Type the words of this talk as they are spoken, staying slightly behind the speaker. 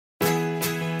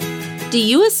Do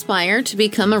you aspire to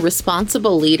become a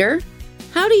responsible leader?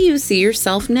 How do you see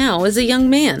yourself now as a young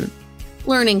man?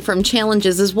 Learning from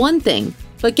challenges is one thing,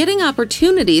 but getting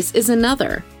opportunities is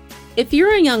another. If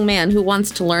you're a young man who wants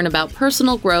to learn about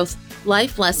personal growth,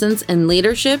 life lessons, and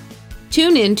leadership,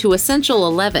 tune in to Essential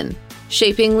 11,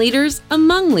 Shaping Leaders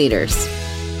Among Leaders.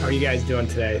 How are you guys doing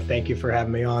today? Thank you for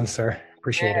having me on, sir.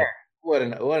 Appreciate it. What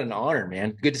an honor,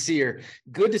 man. Good to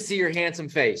see your handsome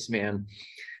face, man.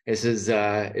 This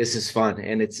is fun,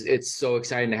 and it's so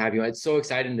exciting to have you. It's so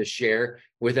exciting to share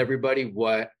with everybody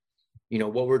what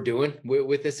we're doing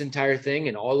with this entire thing,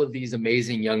 and all of these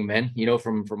amazing young men,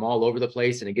 from all over the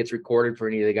place, and it gets recorded for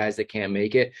any of the guys that can't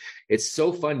make it. It's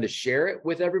so fun to share it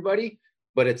with everybody,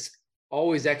 but it's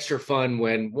always extra fun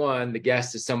when, one, the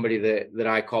guest is somebody that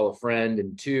I call a friend,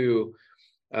 and two,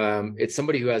 it's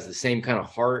somebody who has the same kind of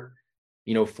heart,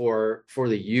 for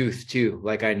the youth too,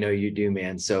 like I know you do,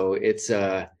 man. So it's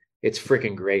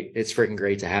freaking great. It's freaking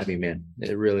great to have you, man.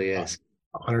 It really is.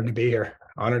 Honored to be here.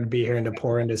 Honored to be here and to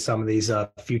pour into some of these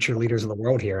future leaders of the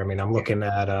world here. I mean, I'm looking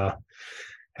at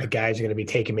guys are going to be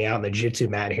taking me out in the jiu-jitsu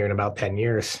mat here in about 10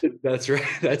 years. That's right.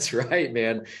 That's right,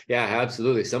 man. Yeah,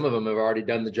 absolutely. Some of them have already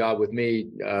done the job with me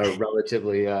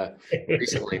relatively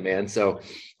recently, man. So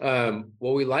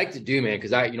what we like to do, man,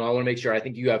 because I want to make sure, I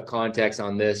think you have context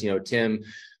on this. Tim,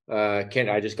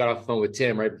 I just got off the phone with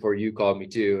Tim right before you called me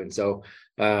too. And so,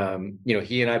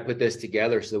 he and I put this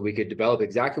together so that we could develop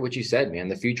exactly what you said, man,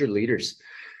 the future leaders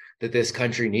that this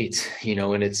country needs,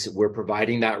 and we're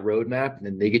providing that roadmap, and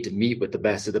then they get to meet with the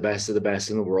best of the best of the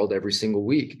best in the world every single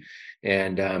week.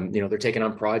 And, they're taking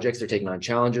on projects, they're taking on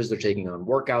challenges, they're taking on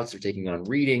workouts, they're taking on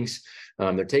readings.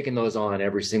 They're taking those on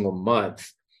every single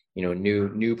month,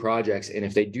 new projects. And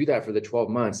if they do that for the 12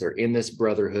 months, they're in this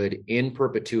brotherhood in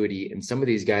perpetuity. And some of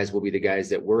these guys will be the guys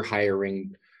that we're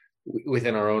hiring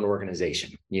within our own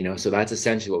organization, so that's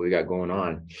essentially what we got going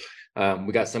on.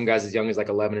 We got some guys as young as like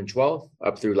 11 and 12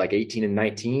 up through like 18 and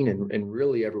 19 and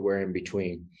really everywhere in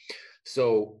between.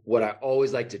 So what I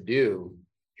always like to do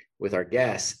with our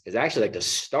guests is actually like to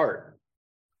start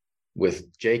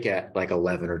with Jake at like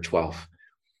 11 or 12.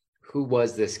 Who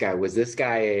was this guy? Was this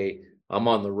guy I'm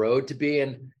on the road to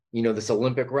being, this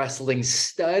Olympic wrestling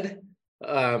stud?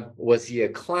 Was he a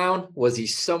clown? Was he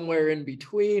somewhere in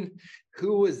between?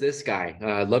 Who was this guy?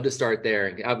 I'd love to start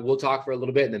there. We'll talk for a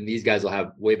little bit, and then these guys will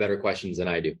have way better questions than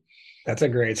I do. That's a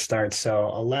great start. So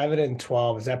 11 and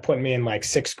 12, is that putting me in like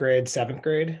 6th grade, 7th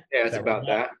grade? Yeah, it's about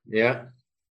that. Yeah.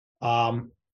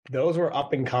 Those were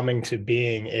up and coming to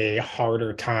being a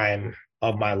harder time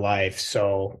of my life.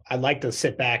 So I'd like to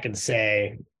sit back and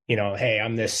say, hey,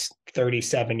 I'm this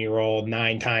 37-year-old,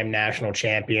 9-time national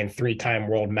champion, 3-time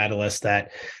world medalist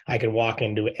that I could walk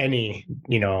into any,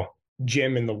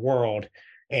 gym in the world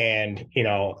and,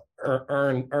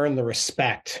 earn the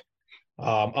respect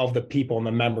of the people and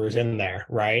the members in there.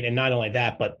 Right. And not only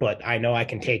that, but I know I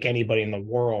can take anybody in the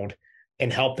world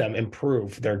and help them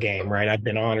improve their game. Right. I've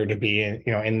been honored to be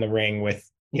in the ring with,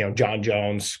 John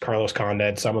Jones, Carlos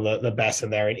Condit, some of the best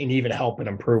in there, and even help and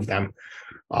improve them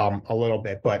a little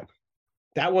bit. But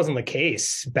that wasn't the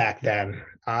case back then.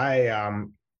 I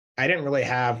didn't really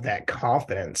have that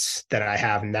confidence that I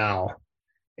have now.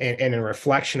 And in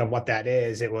reflection of what that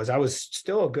is, I was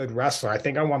still a good wrestler. I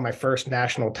think I won my first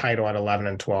national title at 11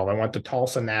 and 12. I went to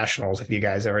Tulsa Nationals, if you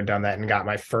guys ever done that, and got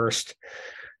my first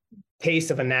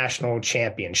taste of a national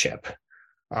championship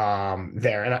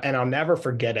there. And I'll never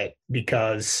forget it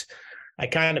because I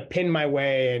kind of pinned my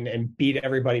way and beat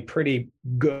everybody pretty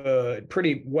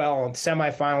well in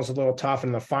semifinals, a little tough.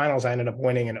 In the finals, I ended up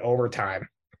winning in overtime.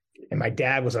 And my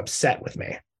dad was upset with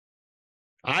me.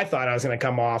 I thought I was going to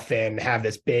come off and have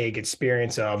this big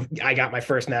experience of, I got my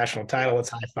first national title, let's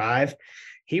high five.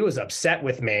 He was upset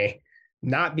with me,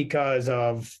 not because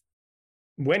of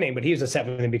winning, but he was upset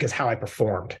with me because how I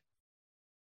performed.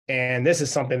 And this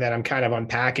is something that I'm kind of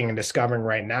unpacking and discovering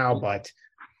right now, but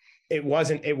it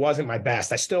wasn't my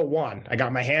best. I still won. I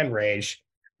got my hand raised,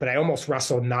 but I almost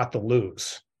wrestled not to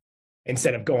lose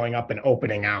instead of going up and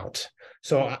opening out.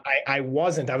 So I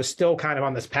was still kind of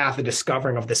on this path of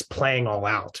discovering of this playing all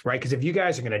out, right? Because if you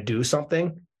guys are going to do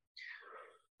something,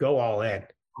 go all in,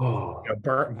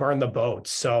 burn the boats.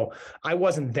 So I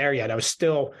wasn't there yet. I was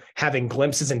still having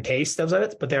glimpses and tastes of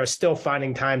it, but there was still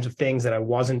finding times of things that I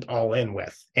wasn't all in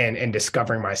with and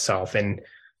discovering myself and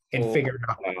figuring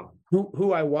out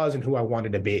who I was and who I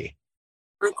wanted to be.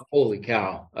 Holy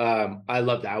cow. I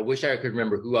love that. I wish I could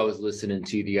remember who I was listening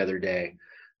to the other day.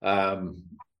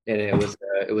 And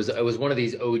it was one of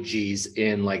these OGs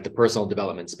in like the personal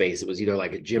development space. It was either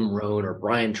like a Jim Rohn or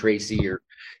Brian Tracy, or,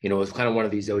 it was kind of one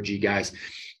of these OG guys.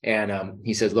 And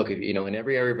he says, look, in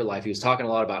every area of your life, he was talking a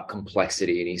lot about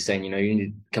complexity, and he's saying, you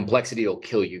need complexity will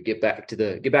kill you. Get back to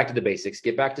the basics,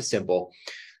 get back to simple.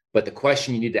 But the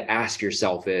question you need to ask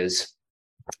yourself is,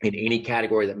 in any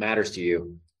category that matters to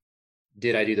you,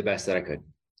 did I do the best that I could?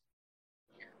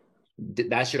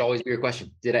 That should always be your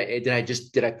question. Did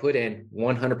I put in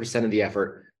 100% of the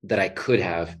effort that I could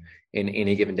have in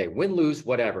any given day? Win, lose,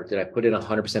 whatever. Did I put in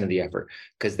 100% of the effort?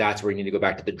 Because that's where you need to go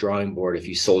back to the drawing board if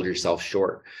you sold yourself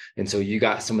short. And so you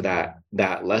got some of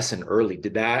that lesson early.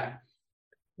 Did that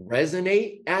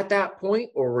resonate at that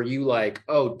point? Or were you like,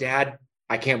 oh, Dad,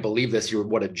 I can't believe this.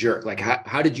 What a jerk. Like,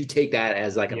 how did you take that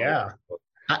as like,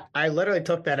 I literally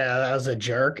took that as a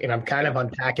jerk, and I'm kind of I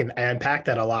unpacked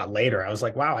that a lot later. I was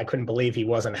like, wow, I couldn't believe he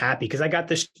wasn't happy because I got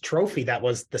this trophy that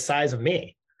was the size of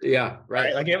me. Yeah.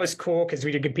 Right. Like, it was cool because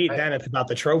we could compete then. It's about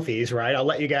the trophies, right? I'll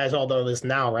let you guys all know this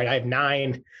now, right? I have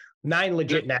nine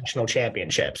legit national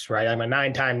championships, right? I'm a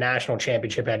 9-time national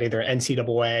championship at either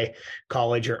NCAA,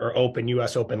 college, or open,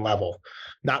 US Open level.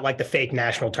 Not like the fake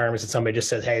national terms that somebody just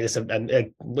says, hey, this is a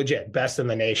legit best in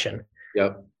the nation.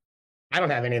 Yep. I don't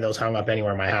have any of those hung up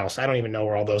anywhere in my house. I don't even know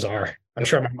where all those are. I'm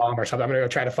sure my mom or something. I'm going to go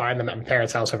try to find them at my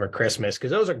parents' house over Christmas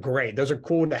because those are great. Those are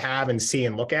cool to have and see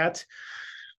and look at.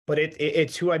 But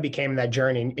it's who I became in that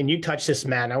journey. And you touched this,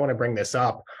 Matt, and I want to bring this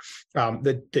up.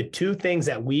 The two things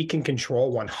that we can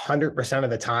control 100% of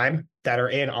the time that are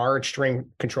in our extreme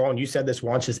control, and you said this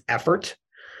once, is effort.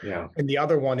 Yeah. And the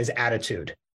other one is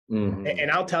attitude. Mm-hmm. And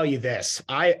I'll tell you this,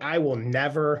 I will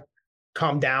never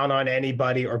come down on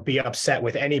anybody or be upset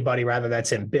with anybody, rather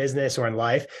that's in business or in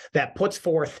life, that puts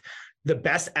forth the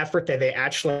best effort that they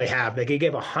actually have. They could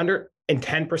give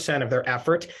 110% of their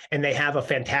effort and they have a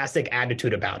fantastic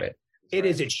attitude about it. It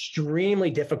is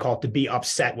extremely difficult to be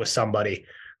upset with somebody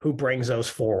who brings those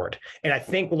forward. And I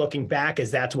think looking back,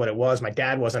 that's what it was. My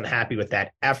dad wasn't happy with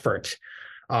that effort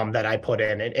that I put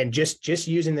in. And just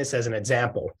using this as an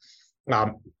example,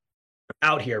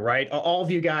 out here, right? All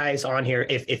of you guys on here,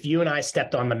 if you and I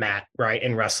stepped on the mat, right,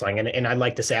 in wrestling, and I'd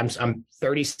like to say I'm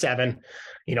 37,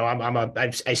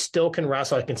 I still can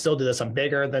wrestle. I can still do this. I'm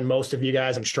bigger than most of you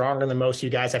guys. I'm stronger than most of you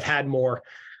guys. I've had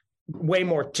way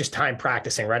more just time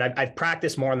practicing, right? I've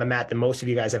practiced more on the mat than most of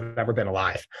you guys have ever been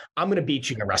alive. I'm going to beat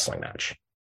you in a wrestling match.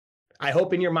 I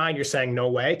hope in your mind you're saying no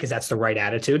way, because that's the right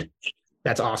attitude.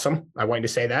 That's awesome. I want you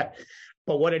to say that.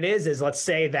 But what it is let's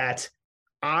say that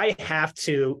I have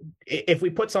to, if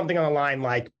we put something on the line,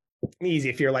 like easy,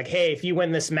 if you're like, hey, if you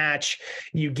win this match,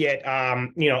 you get,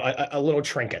 a little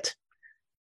trinket.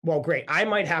 Well, great. I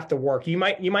might have to work. You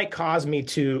might cause me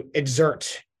to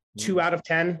exert 2 out of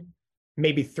 10,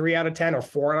 maybe 3 out of 10 or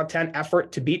 4 out of 10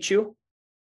 effort to beat you.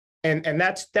 And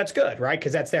that's good, right?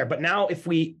 Because that's there. But now if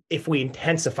we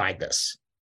intensified this,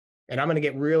 and I'm going to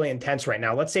get really intense right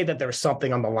now, let's say that there's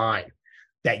something on the line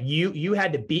that you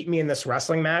had to beat me in this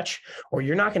wrestling match, or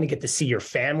you're not going to get to see your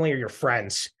family or your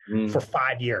friends for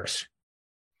 5 years.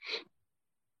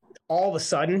 All of a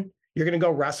sudden, you're going to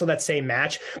go wrestle that same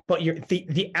match, but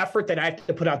the effort that I have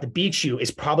to put out to beat you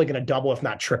is probably going to double, if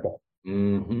not triple.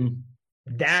 Mm-hmm.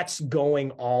 That's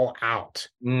going all out.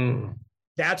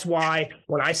 That's why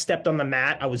when I stepped on the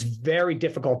mat, I was very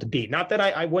difficult to beat. Not that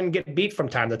I wouldn't get beat from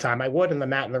time to time. I would in the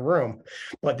mat in the room,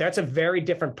 but that's a very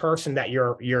different person that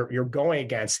you're going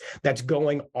against. That's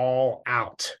going all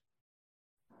out.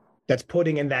 That's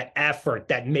putting in that effort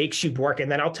that makes you work.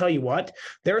 And then I'll tell you what,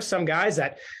 there are some guys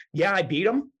that, yeah, I beat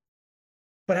them,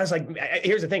 but I was like,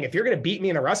 here's the thing. If you're going to beat me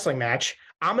in a wrestling match,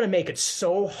 I'm going to make it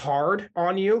so hard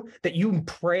on you that you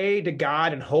pray to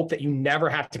God and hope that you never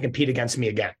have to compete against me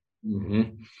again.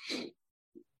 Mm-hmm.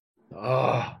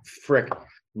 Oh, frick.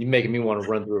 You're making me want to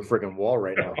run through a freaking wall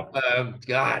right now.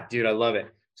 God, dude, I love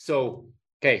it. So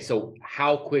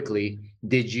how quickly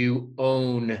did you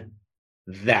own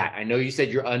that? I know you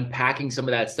said you're unpacking some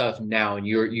of that stuff now, and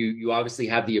you obviously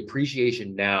have the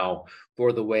appreciation now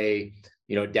for the way,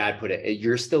 Dad put it.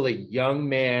 You're still a young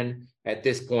man at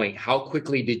this point. How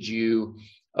quickly did you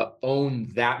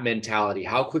own that mentality?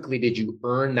 How quickly did you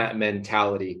earn that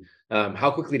mentality?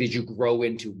 How quickly did you grow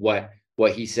into what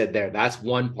he said there? That's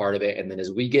one part of it. And then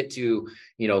as we get to,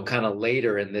 kind of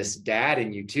later in this, Dad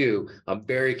and you too, I'm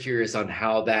very curious on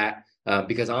how that,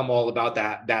 because I'm all about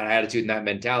that attitude and that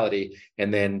mentality.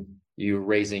 And then you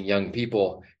raising young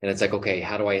people, and it's like, okay,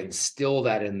 how do I instill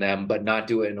that in them, but not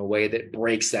do it in a way that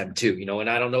breaks them too, and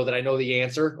I don't know that I know the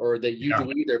answer or that you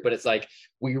do either, but it's like,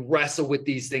 we wrestle with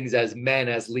these things as men,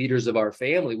 as leaders of our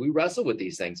family, we wrestle with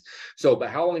these things. So,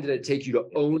 but how long did it take you to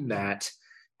own that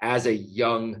as a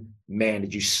young man?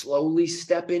 Did you slowly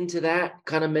step into that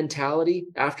kind of mentality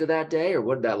after that day, or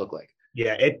what did that look like?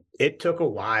 Yeah, it took a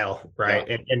while, right?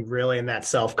 Yeah. And really in that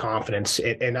self-confidence.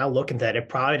 And now looking at that, it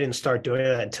probably didn't start doing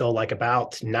it until like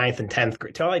about ninth and 10th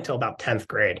grade, until about 10th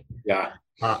grade. Yeah.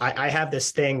 I have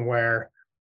this thing where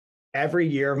every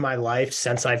year of my life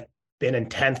since I've been in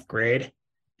 10th grade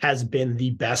has been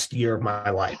the best year of my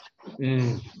life.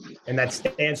 Mm. And that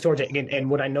stands towards it. And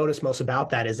what I notice most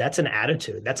about that is that's an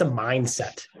attitude. That's a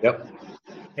mindset. Yep.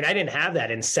 And I didn't have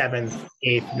that in 7th,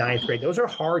 8th, ninth grade. Those are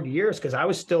hard years because I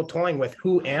was still toying with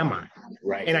who am I?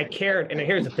 Right. And I cared. And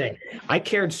here's the thing. I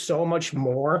cared so much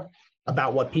more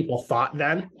about what people thought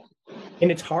then.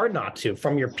 And it's hard not to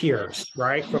from your peers,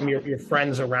 right? From your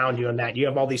friends around you and that you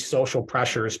have all these social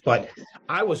pressures. But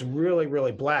I was really,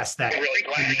 really blessed that in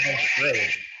ninth grade.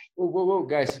 Whoa,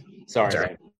 guys.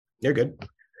 Sorry. You're good.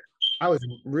 I was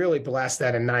really blessed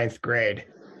that in ninth grade,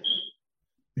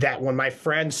 that when my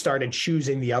friends started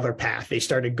choosing the other path, they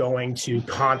started going to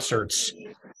concerts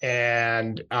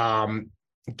and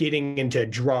getting into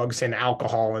drugs and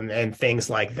alcohol and things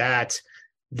like that,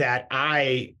 that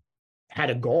I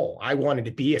had a goal. I wanted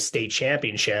to be a state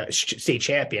champion.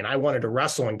 I wanted to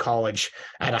wrestle in college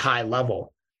at a high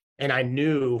level. And I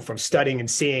knew from studying and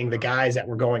seeing the guys that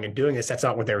were going and doing this, that's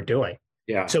not what they were doing.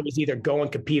 Yeah. So it was either go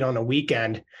and compete on a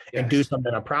weekend and do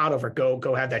something I'm proud of, or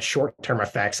go have that short-term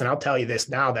effects. And I'll tell you this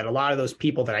now, that a lot of those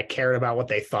people that I cared about what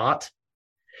they thought,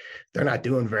 they're not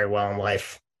doing very well in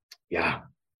life. Yeah.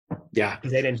 Yeah.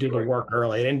 They didn't do the work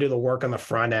early. They didn't do the work on the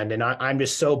front end. And I'm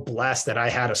just so blessed that I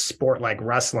had a sport like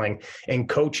wrestling and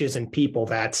coaches and people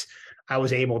that I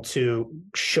was able to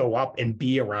show up and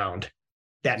be around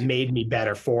that made me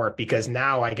better for it, because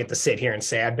now I get to sit here and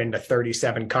say I've been to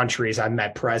 37 countries. I've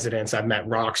met presidents. I've met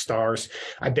rock stars.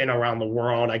 I've been around the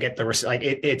world. I get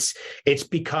it's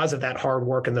because of that hard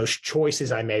work and those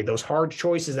choices I made, those hard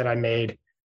choices that I made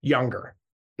younger.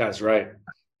 That's right.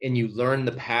 And you learn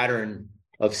the pattern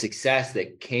of success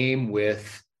that came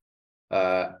with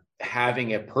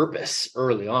having a purpose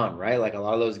early on, right? Like a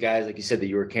lot of those guys, like you said, that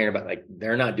you were caring about, like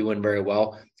they're not doing very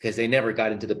well because they never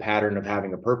got into the pattern of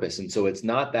having a purpose. And so it's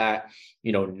not that,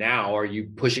 now are you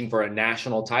pushing for a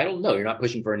national title? No, you're not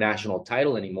pushing for a national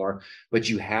title anymore, but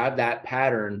you have that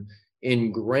pattern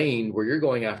ingrained where you're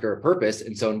going after a purpose.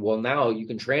 And so, well, now you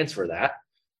can transfer that.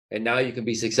 And now you can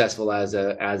be successful as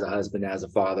a husband, as a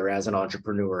father, as an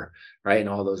entrepreneur, right? In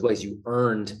all those ways, you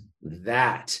earned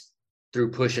that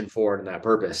through pushing forward in that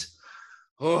purpose.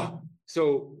 Oh,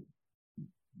 so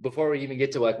before we even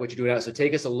get to like what you're doing now, so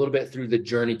take us a little bit through the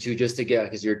journey too, just to get,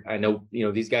 because I know,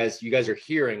 these guys, you guys are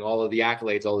hearing all of the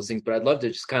accolades, all those things, but I'd love to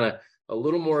just kind of a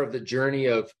little more of the journey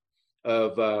of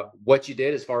what you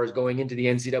did as far as going into the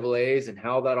NCAAs and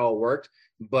how that all worked.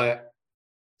 But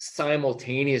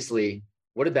simultaneously,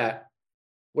 what did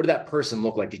that person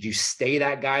look like? Did you stay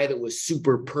that guy that was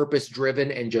super purpose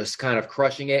driven and just kind of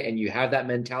crushing it? And you have that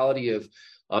mentality of,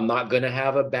 I'm not going to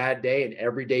have a bad day and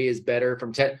every day is better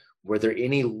from 10. Were there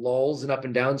any lulls and up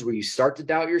and downs where you start to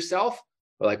doubt yourself?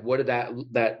 Or like, what did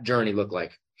that journey look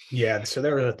like? Yeah. So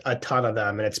there were a ton of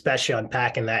them, and especially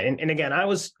unpacking that. And again, I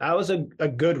was a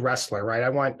good wrestler,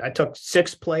 right? I took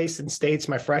 6th place in states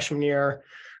my freshman year,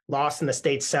 lost in the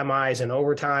state semis and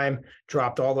overtime,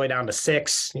 dropped all the way down to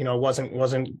 6,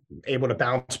 wasn't able to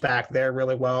bounce back there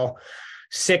really well.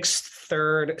 6th,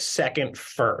 3rd, 2nd,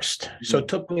 1st. So it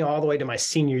took me all the way to my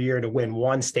senior year to win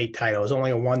 1 state title. It was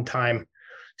only a one-time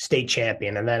state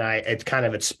champion. And then it kind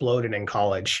of exploded in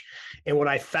college. And what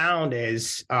I found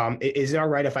is it all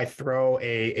right if I throw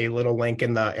a little link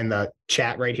in the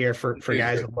chat right here for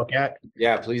guys to look at?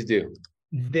 Yeah, please do.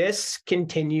 This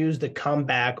continues to come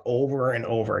back over and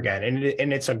over again.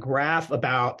 And it's a graph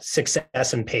about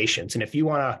success and patience. And if you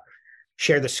want to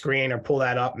share the screen or pull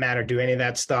that up, Matt, or do any of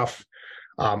that stuff,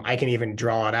 I can even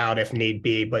draw it out if need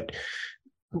be. But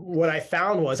what I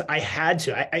found was I had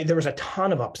to, there was a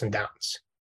ton of ups and downs,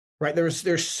 right?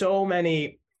 There's so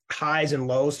many highs and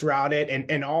lows throughout it.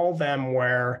 And all of them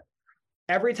where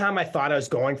every time I thought I was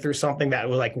going through something that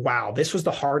was like, wow, this was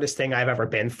the hardest thing I've ever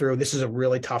been through. This is a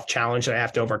really tough challenge that I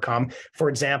have to overcome. For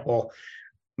example,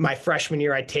 my freshman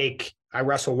year, I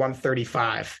wrestle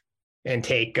 135 and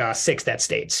take 6th at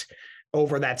states.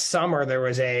 Over that summer, there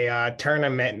was a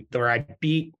tournament where I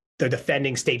beat the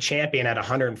defending state champion at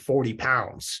 140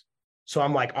 pounds. So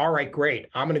I'm like, all right, great.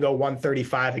 I'm going to go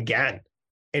 135 again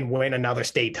and win another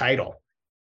state title.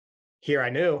 Here I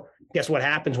knew, guess what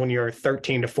happens when you're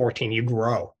 13 to 14? You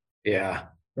grow. Yeah.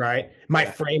 Right. My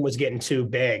frame was getting too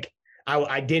big.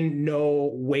 I didn't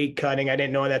know weight cutting. I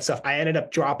didn't know that stuff. I ended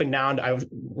up dropping down. I was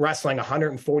wrestling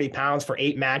 140 pounds for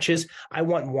 8 matches. I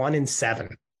won 1 in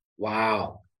 7.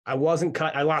 Wow. I wasn't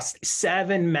cut. I lost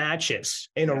 7 matches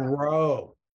in a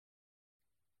row.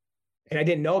 And I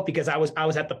didn't know it because I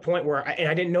was at the point where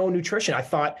I didn't know nutrition. I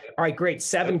thought, all right, great,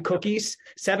 seven cookies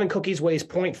weighs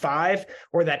 0.5,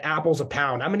 or that apple's a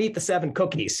pound. I'm going to eat the 7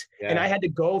 cookies. Yeah. And I had to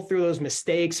go through those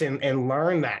mistakes and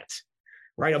learn that,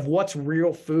 right, of what's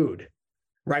real food,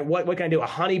 right? What can I do? A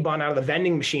honey bun out of the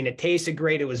vending machine. It tasted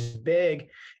great. It was big.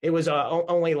 It was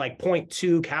only like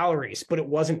 0.2 calories, but it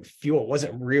wasn't fuel. It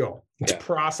wasn't real. It's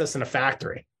processed in a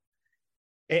factory.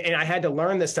 And I had to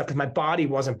learn this stuff because my body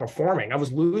wasn't performing. I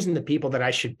was losing the people that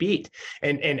I should beat.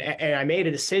 And I made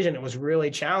a decision. It was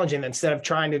really challenging. Instead of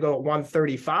trying to go at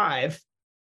 135,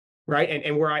 right?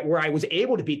 And where I was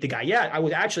able to beat the guy. Yeah, I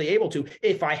was actually able to,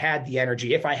 if I had the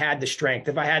energy, if I had the strength,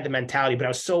 if I had the mentality, but I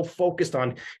was so focused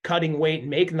on cutting weight and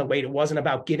making the weight. It wasn't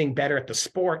about getting better at the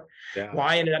sport. Yeah. Well,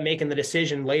 I ended up making the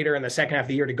decision later in the second half of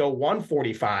the year to go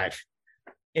 145.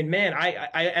 And man,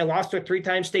 I lost to a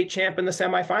 3-time state champ in the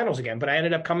semifinals again, but I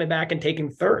ended up coming back and taking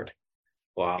 3rd.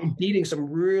 Wow. And beating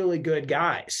some really good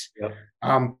guys. Yep.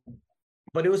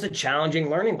 But it was a challenging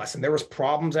learning lesson. There was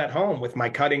problems at home with my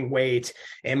cutting weight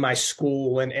and my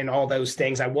school and all those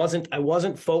things. I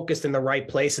wasn't focused in the right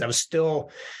place. And I was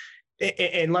still,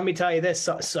 and let me tell you this,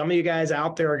 some of you guys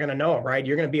out there are going to know it, right?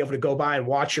 You're going to be able to go by and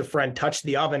watch your friend touch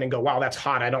the oven and go, wow, that's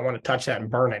hot. I don't want to touch that and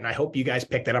burn it. And I hope you guys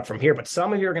pick that up from here. But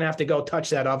some of you are going to have to go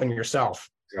touch that oven yourself.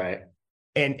 Right.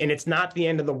 And it's not the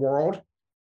end of the world,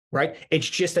 right? It's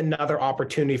just another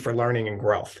opportunity for learning and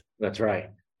growth. That's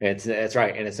right. That's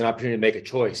right. And it's an opportunity to make a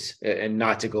choice and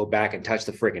not to go back and touch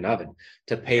the freaking oven,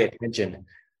 to pay attention,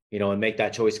 and make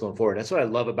that choice going forward. That's what I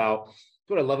love about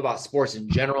sports in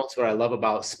general. It's what I love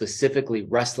about specifically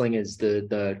wrestling is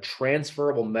the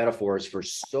transferable metaphors for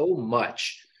so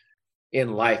much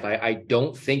in life. I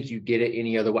don't think you get it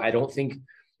any other way. I don't think,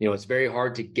 it's very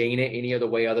hard to gain it any other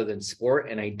way other than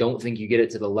sport. And I don't think you get it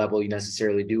to the level you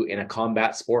necessarily do in a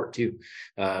combat sport too.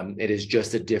 It is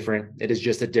just a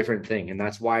different thing. And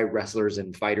that's why wrestlers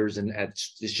and fighters, and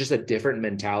it's just a different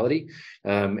mentality.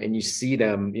 And you see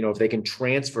them, if they can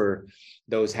transfer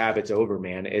those habits over,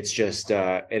 man, it's just,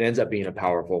 it ends up being a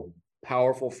powerful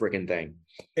freaking thing.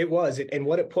 It was. And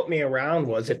what it put me around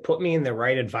was it put me in the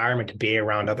right environment to be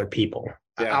around other people.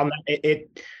 Yeah.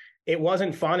 It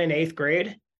wasn't fun in 8th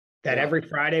grade that every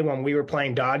Friday when we were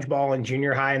playing dodgeball in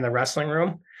junior high in the wrestling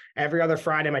room, every other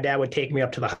Friday, my dad would take me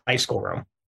up to the high school room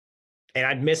and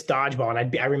I'd miss dodgeball.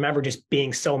 And I remember just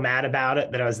being so mad about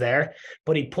it that I was there,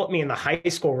 but he put me in the high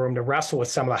school room to wrestle with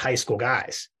some of the high school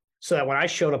guys. So that when I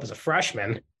showed up as a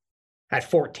freshman at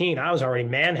 14, I was already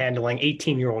manhandling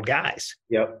 18-year-old guys.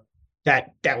 Yep.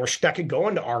 That could go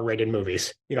into R-rated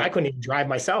movies. I couldn't even drive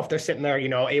myself. They're sitting there,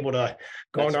 able to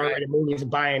go into R-rated movies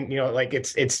and buying, like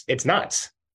it's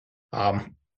nuts.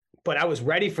 But I was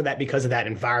ready for that because of that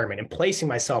environment and placing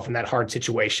myself in that hard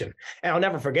situation. And I'll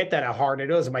never forget that, how hard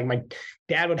it is. My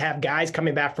dad would have guys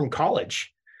coming back from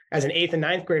college as an 8th and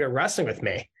 9th grader wrestling with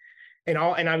me. And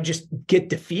I would just get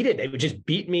defeated. They would just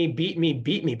beat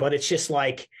me. But it's just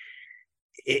like,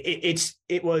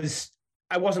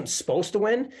 I wasn't supposed to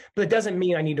win, but it doesn't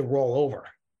mean I need to roll over.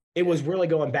 It was really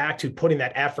going back to putting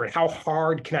that effort. How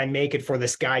hard can I make it for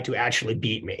this guy to actually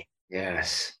beat me?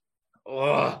 Yes.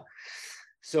 Oh,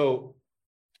 so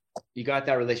you got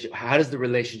that relationship. How does the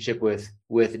relationship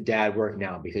with dad work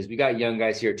now? Because we got young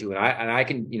guys here too. And I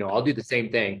can, I'll do the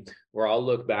same thing where I'll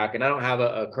look back, and I don't have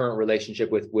a current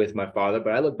relationship with my father,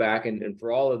 but I look back and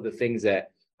for all of the things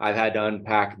that I've had to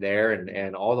unpack there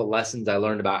and all the lessons I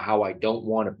learned about how I don't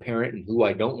want to parent and who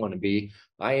I don't want to be,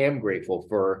 I am grateful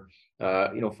for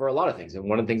for a lot of things. And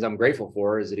one of the things I'm grateful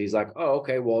for is that he's like, oh,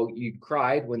 okay, well, you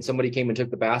cried when somebody came and took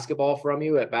the basketball from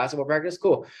you at basketball practice.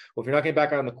 Cool. Well, if you're not getting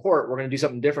back on the court, we're going to do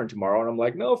something different tomorrow. And I'm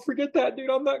like, no, forget that, dude.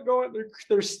 I'm not going.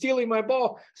 They're stealing my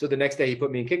ball. So the next day he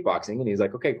put me in kickboxing and he's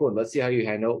like, okay, cool. Let's see how you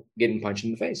handle getting punched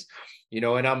in the face. And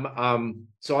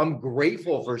I'm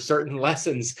grateful for certain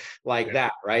lessons like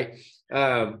that. Right.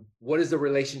 What does the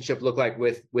relationship look like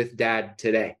with dad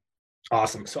today?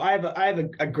 Awesome. So I have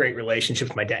a great relationship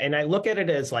with my dad, and I look at it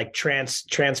as like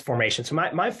transformation. So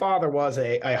my father was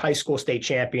a high school state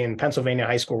champion, Pennsylvania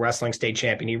high school wrestling state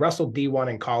champion. He wrestled D1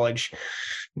 in college,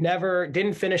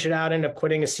 didn't finish it out, ended up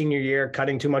quitting his senior year,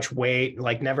 cutting too much weight,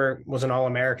 never was an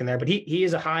All-American there, but he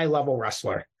is a high level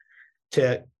wrestler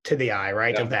to the eye,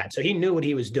 right? Yeah. Of that. So he knew what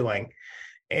he was doing.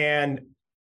 And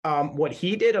what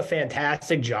he did a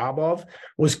fantastic job of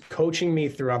was coaching me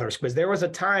through others, because there was a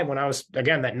time when I was,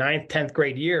 again, that 9th, 10th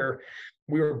grade year,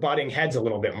 we were butting heads a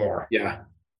little bit more. Yeah.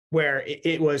 Where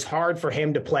it was hard for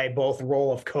him to play both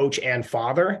role of coach and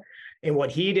father. And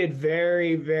what he did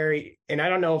very, very, and I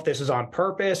don't know if this is on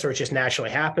purpose or it just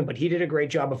naturally happened, but he did a great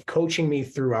job of coaching me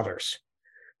through others,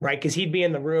 right? Because he'd be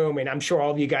in the room, and I'm sure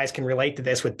all of you guys can relate to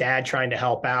this with dad trying to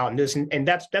help out, and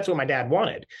that's what my dad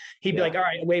wanted. He'd be like, all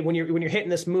right, wait, when you're hitting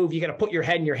this move, you got to put your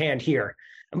head in your hand here.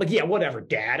 I'm like, yeah, whatever,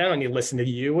 dad. I don't need to listen to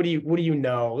you. What do you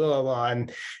know? Blah, blah, blah.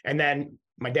 And then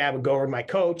my dad would go over to my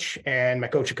coach, and my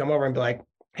coach would come over and be like,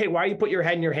 hey, why you put your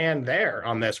head in your hand there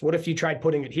on this? What if you tried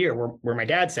putting it here where my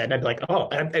dad said? And I'd be like, oh,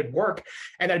 and it'd work.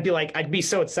 And I'd be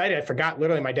so excited. I forgot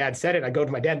literally my dad said it. I'd go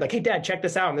to my dad like, hey, dad, check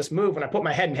this out on this move. When I put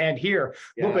my head in hand here,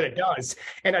 look what it does.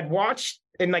 And I'd watch,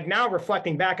 and like now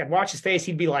reflecting back, I'd watch his face.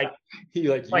 He'd be like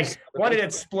wanted to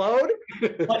explode,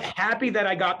 but happy that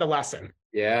I got the lesson.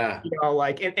 Yeah. You know,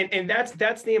 like, and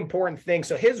that's the important thing.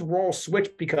 So his role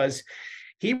switched because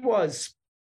he was,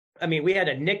 I mean, we had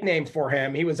a nickname for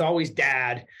him. He was always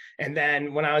dad. And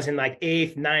then when I was in like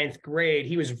 8th, 9th grade,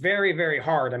 he was very, very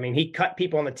hard. I mean, he cut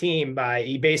people on the team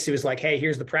he basically was like, hey,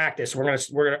 here's the practice. We're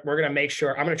going to make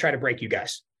sure I'm going to try to break you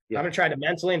guys. Yeah. I'm going to try to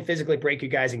mentally and physically break you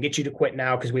guys and get you to quit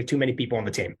now because we have too many people on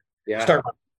the team. Yeah. Start.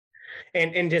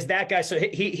 And just that guy. So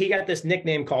he got this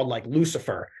nickname called like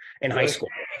Lucifer in high school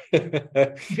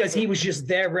because he was just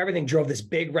there for everything. Drove this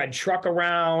big red truck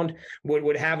around,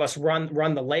 would have us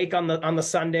run the lake on the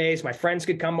Sundays. My friends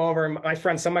could come over,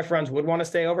 and some of my friends would want to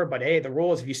stay over, but hey, the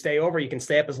rule is if you stay over, you can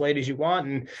stay up as late as you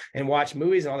want and watch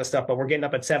movies and all this stuff. But we're getting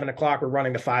up at 7:00. We're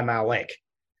running the 5 Mile Lake,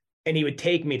 and he would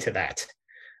take me to that.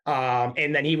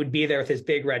 And then he would be there with his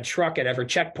big red truck at every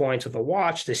checkpoints with a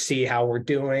watch to see how we're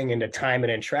doing and to time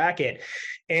it and track it.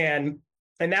 And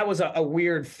that was a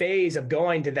weird phase of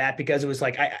going to that because it was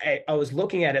like I was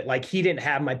looking at it like he didn't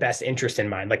have my best interest in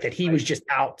mind, like that he was just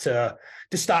out to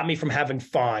stop me from having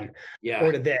fun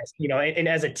or to this, you know. And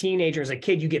as a teenager, as a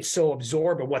kid, you get so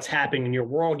absorbed with what's happening in your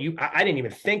world. I didn't even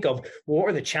think of what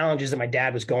were the challenges that my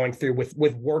dad was going through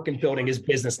with work and building his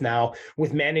business now,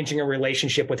 with managing a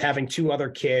relationship, with having 2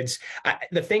 other kids.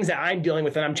 The things that I'm dealing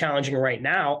with and I'm challenging right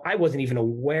now, I wasn't even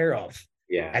aware of.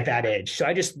 At that age. So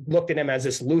I just looked at him as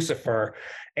this Lucifer.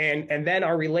 And then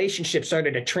our relationship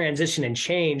started to transition and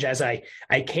change as I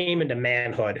came into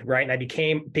manhood, right? And I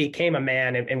became a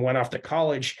man and went off to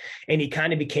college, and he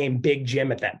kind of became Big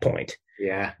Jim at that point.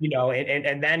 Yeah. You know,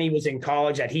 and then he was in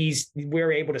college that we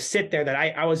were able to sit there that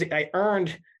I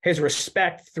earned his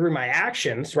respect through my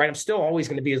actions, right? I'm still always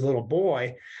going to be his little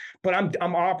boy, but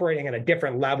I'm operating at a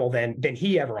different level than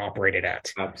he ever operated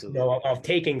at. Absolutely. You know, of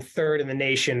taking 3rd in the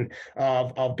nation,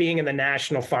 of being in the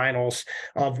national finals,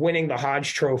 of winning the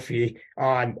Hodge Trophy,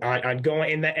 on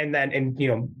going and then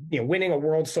winning a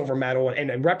world silver medal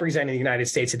and representing the United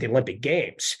States at the Olympic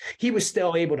Games. He was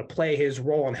still able to play his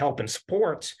role and help and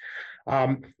support.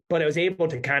 But I was able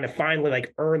to kind of finally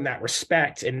like earn that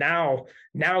respect. And now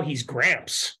he's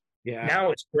Gramps. Yeah. Now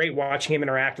it's great watching him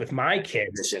interact with my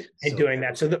kids and doing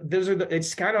that. So those are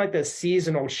it's kind of like the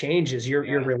seasonal changes. Your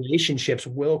relationships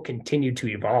will continue to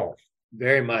evolve.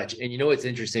 Very much. And you know, what's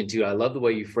interesting too. I love the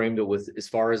way you framed it with as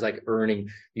far as like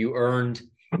earning, you earned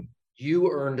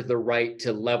the right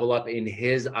to level up in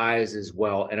his eyes as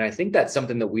well. And I think that's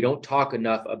something that we don't talk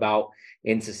enough about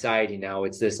in society now.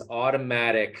 It's this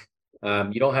automatic,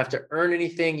 you don't have to earn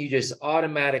anything. You just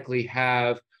automatically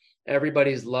have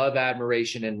everybody's love,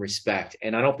 admiration, and respect.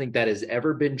 And I don't think that has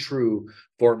ever been true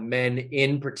for men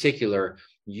in particular.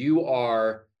 You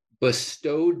are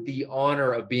bestowed the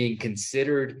honor of being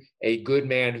considered a good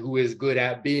man who is good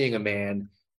at being a man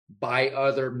by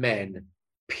other men,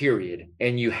 period.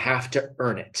 And you have to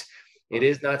earn it. It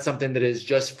is not something that is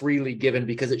just freely given,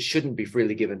 because it shouldn't be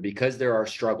freely given, because there are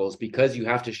struggles, because you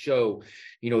have to show,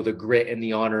 the grit and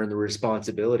the honor and the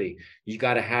responsibility. You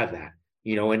got to have that.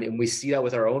 And we see that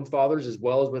with our own fathers as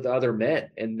well as with other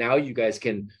men. And now you guys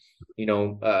can,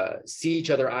 see each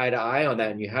other eye to eye on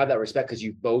that. And you have that respect because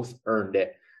you both earned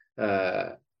it.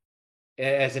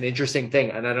 As an interesting thing.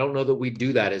 And I don't know that we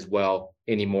do that as well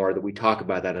anymore, that we talk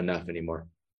about that enough anymore.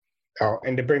 Oh,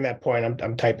 and to bring that point,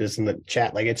 I'm typing this in the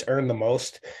chat, like it's earned the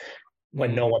most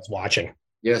when no one's watching.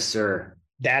 Yes, sir.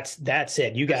 That's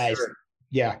it. You guys. Yes,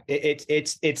 yeah,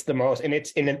 it's the most, and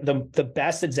it's in the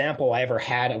best example I ever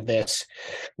had of this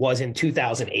was in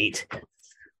 2008,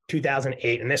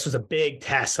 and this was a big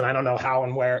test, and I don't know how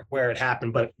and where it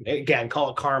happened, but again, call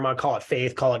it karma, call it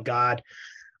faith, call it God.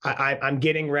 I'm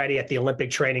getting ready at the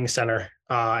Olympic Training Center,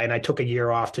 and I took a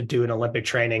year off to do an Olympic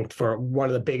training for one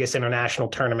of the biggest international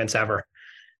tournaments ever,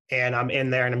 and I'm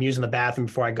in there and I'm using the bathroom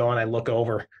before I go, and I look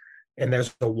over, and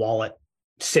there's a wallet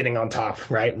sitting on top,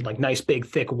 right? Like nice, big,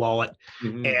 thick wallet,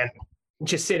 and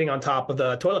just sitting on top of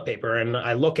the toilet paper. And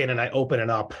I look in and I open it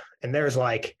up, and there's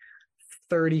like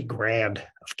 30 grand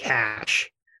of cash.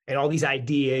 And all these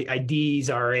IDs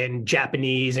are in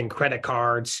Japanese and credit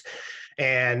cards.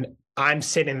 And I'm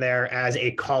sitting there as a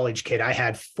college kid. I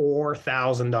had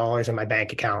 $4,000 in my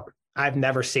bank account. I've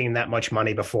never seen that much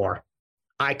money before.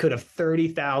 I could have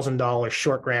 $30,000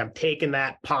 short gram, taken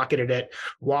that, pocketed it,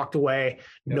 walked away.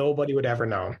 Yep. Nobody would ever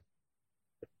know.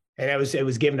 And it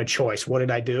was given a choice. What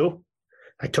did I do?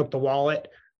 I took the wallet,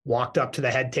 walked up to the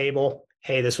head table.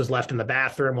 Hey, this was left in the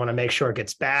bathroom. Want to make sure it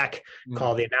gets back.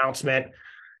 Call the announcement.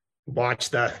 Watch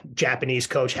the Japanese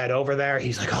coach head over there.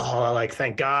 He's like, oh, like,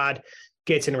 thank God.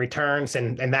 Gets in returns,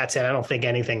 and that's it. I don't think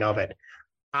anything of it.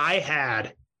 I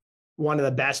had one of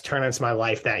the best tournaments of my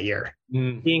life that year.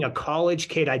 Being a college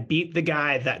kid, I beat the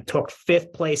guy that took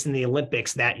 5th place in the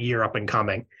Olympics that year up and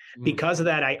coming. Because of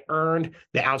that, I earned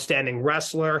the outstanding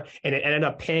wrestler, and it ended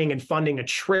up paying and funding a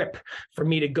trip for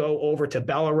me to go over to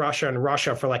Belarus and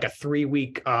Russia for like a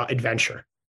 3-week adventure.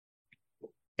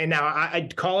 And now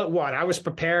I'd call it what? I was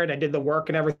prepared. I did the work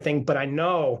and everything, but I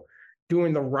know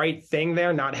doing the right thing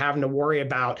there, not having to worry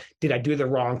about, did I do the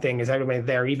wrong thing? Is everybody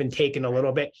there even taking a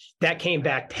little bit? That came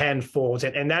back tenfold.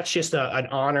 And that's just an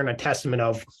honor and a testament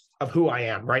of who I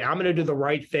am, right? I'm going to do the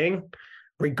right thing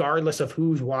regardless of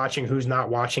who's watching, who's not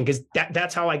watching, because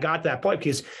that's how I got to that point.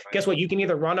 Because guess what? You can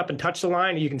either run up and touch the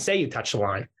line, or you can say you touch the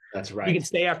line. That's right. You can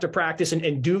stay after practice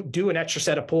and do an extra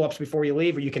set of pull-ups before you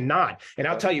leave, or you cannot. And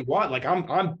I'll tell you what, like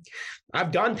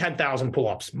I've done 10,000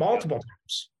 pull-ups multiple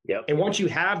times. Yep. And once you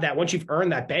have that, once you've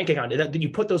earned that bank account, you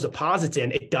put those deposits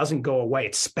in, it doesn't go away,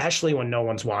 especially when no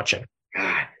one's watching.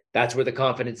 God, that's where the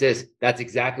confidence is. That's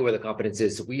exactly where the confidence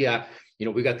is. So we got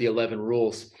the 11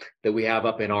 rules that we have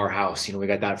up in our house. We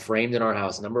got that framed in our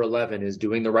house. Number 11 is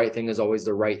doing the right thing is always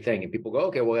the right thing. And people go,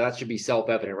 okay, well, that should be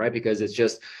self-evident, right? Because it's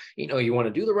just, you want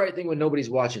to do the right thing when nobody's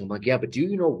watching. I'm like, yeah, but do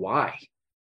you know why?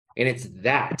 And it's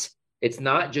that. It's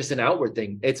not just an outward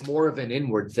thing. It's more of an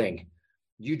inward thing.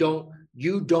 You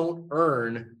don't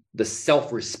earn the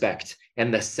self-respect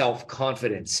and the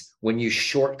self-confidence when you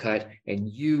shortcut. And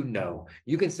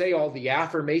you can say all the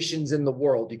affirmations in the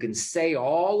world, you can say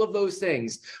all of those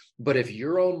things, but if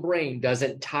your own brain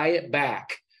doesn't tie it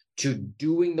back to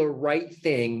doing the right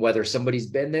thing, whether somebody's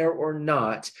been there or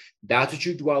not, that's what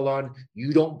you dwell on.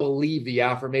 You don't believe the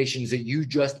affirmations that you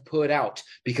just put out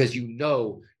because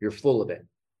you're full of it.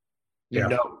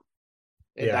 And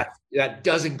that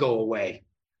doesn't go away.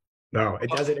 No, it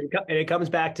doesn't. And it comes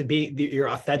back to be your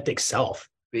authentic self.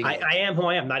 I am who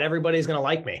I am. Not everybody's going to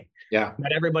like me. Yeah.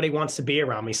 Not everybody wants to be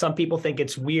around me. Some people think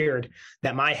it's weird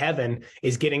that my heaven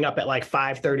is getting up at like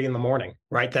 5:30 in the morning,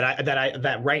 right?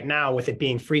 That right now, with it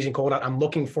being freezing cold out, I'm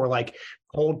looking for like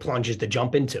cold plunges to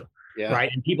jump into. Yeah. Right.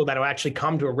 And people that will actually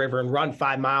come to a river and run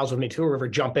 5 miles with me to a river,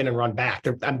 jump in and run back.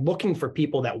 I'm looking for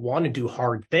people that want to do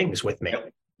hard things with me.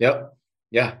 Yep.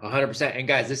 Yeah, 100%. And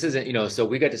guys, this isn't, so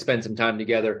we got to spend some time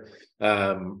together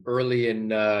early in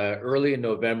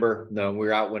November. We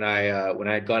were out when I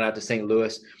had gone out to St.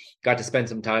 Louis, got to spend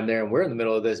some time there, and we're in the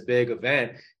middle of this big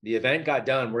event. The event got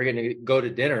done. We're going to go to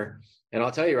dinner. And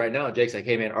I'll tell you right now, Jake's like,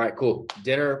 hey man, all right, cool.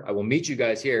 Dinner. I will meet you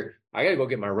guys here. I got to go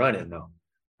get my run in though.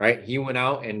 Right. He went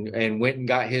out and went and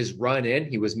got his run in.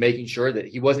 He was making sure that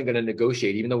he wasn't going to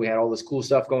negotiate, even though we had all this cool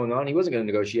stuff going on. He wasn't going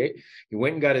to negotiate. He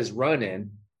went and got his run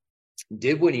in,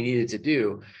 did what he needed to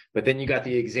do. But then you got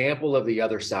the example of the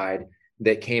other side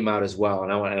that came out as well.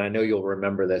 And I know you'll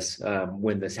remember this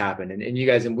when this happened. And you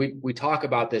guys, and we talk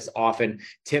about this often.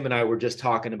 Tim and I were just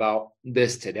talking about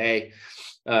this today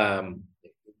when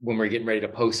we're getting ready to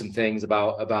post some things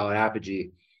about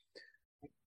Apogee.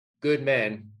 Good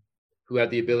men who have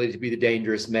the ability to be the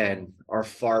dangerous men are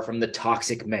far from the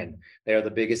toxic men. They are the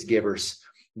biggest givers.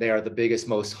 They are the biggest,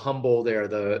 most humble. They are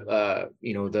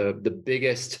the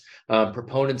biggest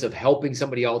proponents of helping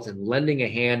somebody else and lending a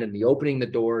hand and opening the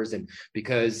doors. And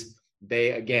because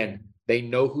they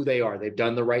know who they are. They've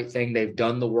done the right thing. They've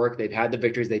done the work. They've had the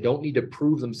victories. They don't need to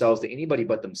prove themselves to anybody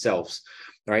but themselves.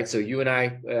 All right. So you and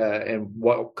I and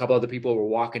a couple other people were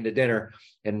walking to dinner,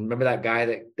 and remember that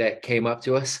guy that came up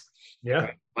to us?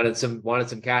 Yeah. Wanted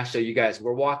some cash. So you guys,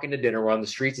 we're walking to dinner. We're on the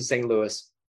streets of St. Louis.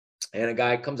 And a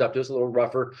guy comes up to us, a little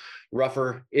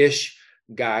rougher-ish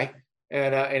guy.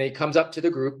 And he comes up to the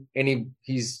group, and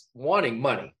he's wanting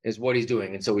money is what he's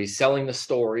doing. And so he's selling the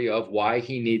story of why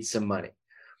he needs some money.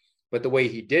 But the way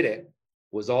he did it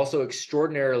was also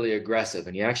extraordinarily aggressive.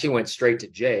 And he actually went straight to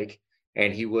Jake,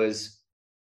 and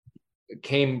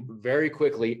came very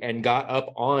quickly and got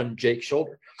up on Jake's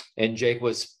shoulder. And Jake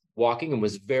was walking and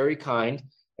was very kind,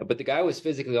 but the guy was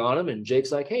physically on him. And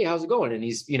Jake's like, hey, how's it going? And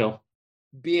he's,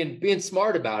 being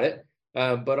smart about it,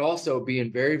 but also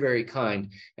being very, very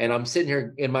kind. And I'm sitting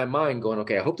here in my mind going,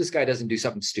 okay, I hope this guy doesn't do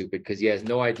something stupid, because he has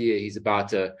no idea he's about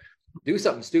to do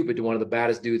something stupid to one of the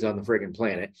baddest dudes on the friggin'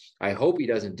 planet. I hope he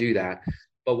doesn't do that.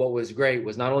 But what was great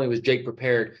was not only was Jake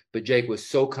prepared, but Jake was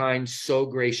so kind, so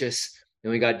gracious.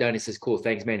 And we got done. He says, cool,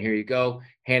 thanks, man. Here you go.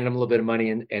 Hand him a little bit of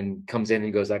money and comes in and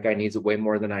he goes, that guy needs it way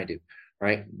more than I do.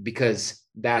 Right. Because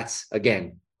that's,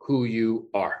 again, who you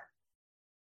are.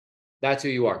 That's who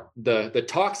you are. The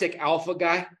toxic alpha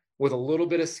guy with a little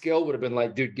bit of skill would have been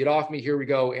like, dude, get off me. Here we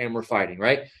go. And we're fighting.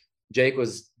 Right. Jake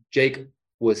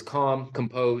was calm,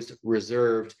 composed,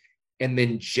 reserved, and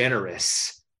then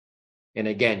generous. And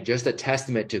again, just a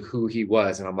testament to who he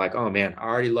was. And I'm like, oh man, I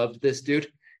already loved this dude.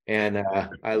 And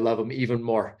I love him even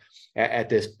more at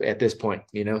this point,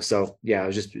 you know? So yeah, it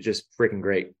was just freaking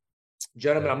great.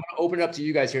 Gentlemen, I'm going to open it up to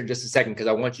you guys here in just a second, because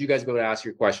I want you guys to be able to ask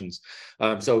your questions.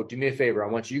 So do me a favor. I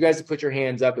want you guys to put your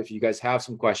hands up if you guys have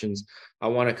some questions. I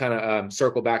want to kind of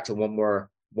circle back to one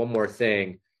more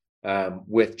thing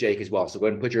with Jake as well. So go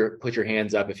ahead and put your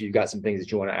hands up if you've got some things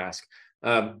that you want to ask.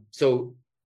 So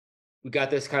we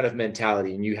got this kind of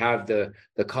mentality, and you have the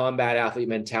combat athlete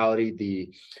mentality,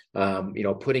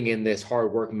 the putting in this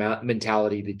hard work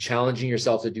mentality, the challenging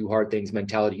yourself to do hard things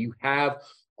mentality. You have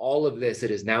all of this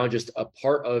that is now just a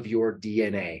part of your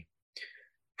DNA.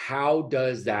 How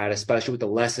does that, especially with the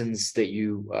lessons that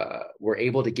you were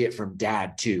able to get from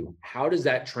dad too, how does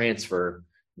that transfer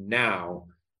now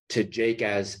to Jake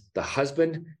as the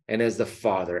husband and as the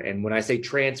father? And when I say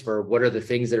transfer, what are the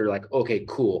things that are like, okay,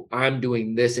 cool, I'm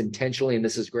doing this intentionally and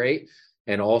this is great.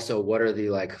 And also what are the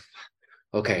like,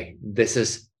 okay, this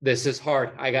is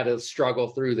hard. I got to struggle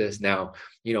through this now,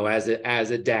 as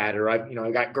a dad, or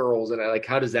I got girls, and I like,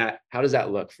 how does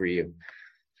that look for you?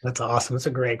 That's awesome. That's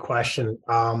a great question.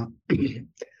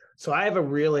 So I have a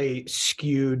really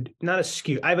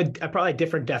I have a probably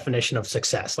different definition of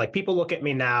success. Like, people look at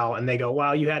me now and they go,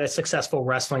 wow, you had a successful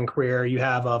wrestling career. You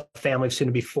have a family soon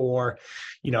to be 4,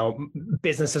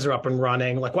 businesses are up and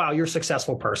running. Like, wow, you're a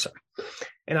successful person.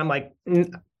 And I'm like,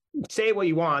 say what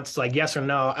you want. It's like, yes or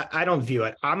no. I don't view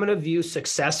it. I'm going to view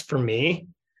success for me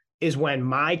is when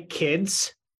my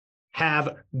kids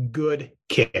have good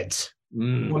kids.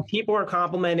 When people are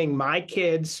complimenting my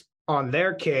kids on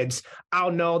their kids,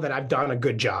 I'll know that I've done a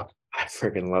good job. I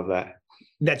freaking love that.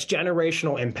 That's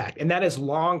generational impact. And that is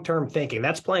long-term thinking.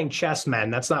 That's playing chess,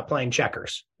 man. That's not playing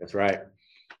checkers. That's right.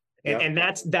 And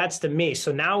that's to me.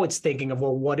 So now it's thinking of,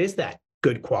 well, what is that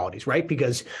good qualities, right?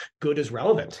 Because good is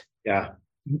relevant. Yeah.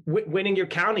 Winning your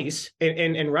counties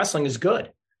in wrestling is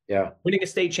good. Yeah. Winning a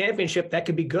state championship, that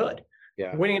could be good.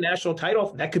 Yeah. Winning a national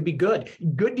title, that could be good.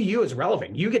 Good to you is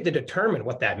relevant. You get to determine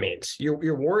what that means.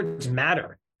 Your words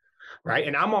matter, right?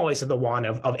 And I'm always the one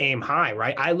of aim high,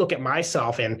 right? I look at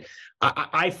myself and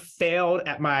I failed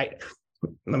at my,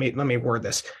 let me word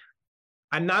this.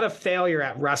 I'm not a failure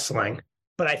at wrestling,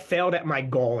 but I failed at my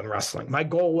goal in wrestling. My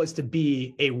goal was to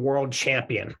be a world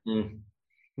champion.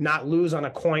 Not lose on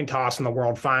a coin toss in the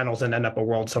world finals and end up a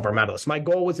world silver medalist. My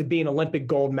goal was to be an Olympic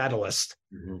gold medalist,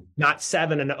 not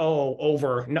 7-0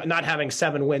 over, not having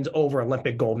 7 wins over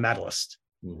Olympic gold medalist.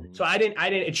 So I didn't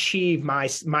achieve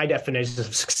my definition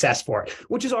of success for it,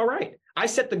 which is all right. I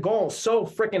set the goal so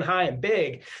freaking high and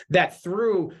big that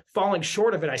through falling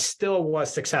short of it, I still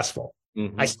was successful.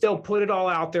 I still put it all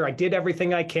out there. I did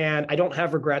everything I can. I don't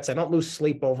have regrets. I don't lose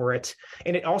sleep over it.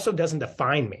 And it also doesn't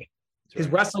define me. Because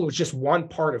wrestling was just one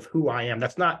part of who I am.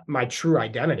 That's not my true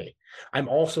identity. I'm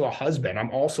also a husband.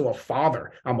 I'm also a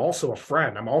father. I'm also a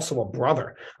friend. I'm also a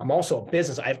brother. I'm also a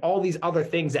business. I have all these other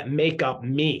things that make up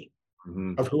me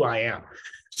of who I am.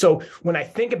 So when I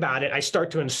think about it, I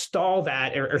start to install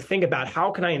that or think about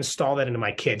how can I install that into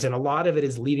my kids? And a lot of it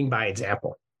is leading by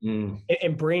example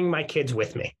and bringing my kids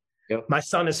with me. Yep. My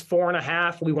son is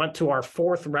 4.5. We went to our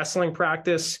 4th wrestling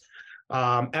practice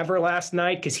ever last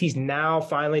night because he's now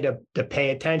finally to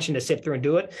pay attention, to sit through and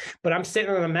do it. But I'm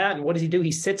sitting on the mat, and what does he do?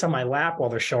 He sits on my lap while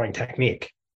they're showing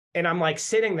technique. And I'm like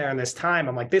sitting there in this time.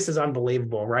 I'm like, this is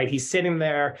unbelievable, right? He's sitting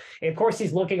there. And of course,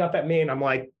 he's looking up at me, and I'm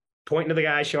like pointing to the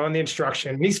guy, showing the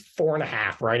instruction. And he's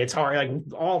 4.5, right? It's hard.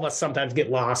 Like, all of us sometimes get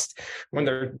lost when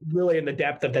they're really in the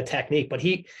depth of the technique. But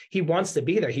he wants to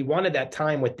be there. He wanted that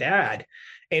time with dad.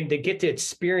 And to get to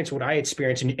experience what I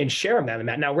experienced and share him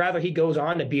that. Now, whether he goes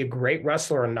on to be a great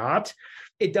wrestler or not,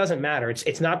 it doesn't matter.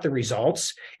 It's not the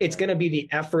results. It's going to be the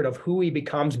effort of who he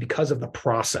becomes because of the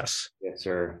process. Yes,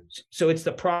 sir. So it's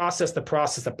the process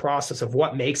of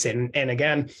what makes it. And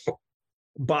again,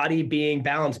 body, being,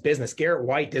 balance, business. Garrett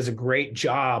White does a great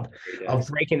job of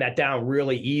breaking that down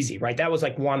really easy, right? That was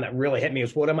like one that really hit me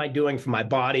was, what am I doing for my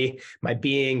body, my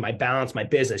being, my balance, my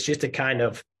business, just to kind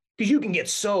of, because you can get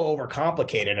so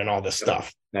overcomplicated in all this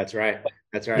stuff. That's right.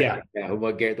 Yeah. The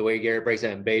way Garrett breaks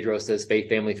that in Beaudreau says faith,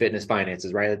 family, fitness,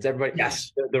 finances, right? That's everybody.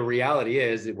 Yes. The reality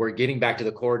is that we're getting back to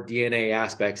the core DNA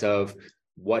aspects of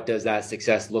what does that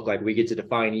success look like? We get to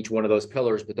define each one of those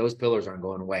pillars, but those pillars aren't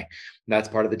going away. That's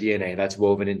part of the DNA. That's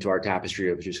woven into our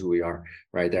tapestry of just who we are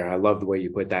right there. I love the way you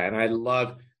put that. And I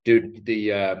love, dude,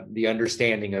 the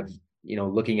understanding of,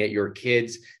 looking at your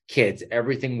kids,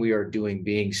 everything we are doing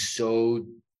being so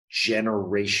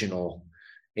generational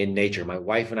in nature. My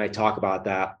wife and I talk about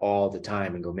that all the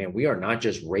time and go, man, we are not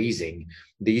just raising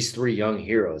these three young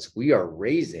heroes. We are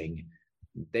raising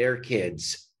their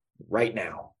kids right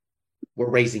now. We're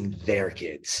raising their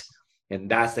kids. And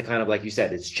that's the kind of, like you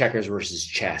said, it's checkers versus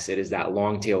chess. It is that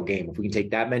long tail game. If we can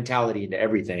take that mentality into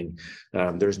everything,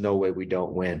 there's no way we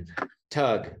don't win.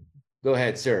 Tug, go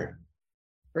ahead, sir.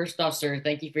 First off, sir,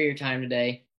 thank you for your time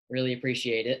today. Really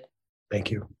appreciate it.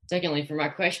 Thank you. Secondly, for my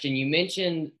question, you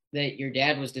mentioned that your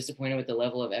dad was disappointed with the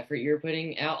level of effort you were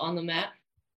putting out on the mat.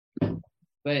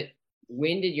 But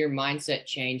when did your mindset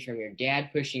change from your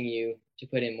dad pushing you to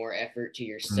put in more effort to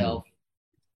yourself,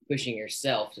 pushing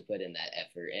yourself to put in that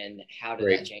effort? And how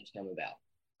did that change come about?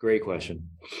 Great question.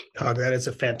 That is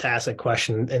a fantastic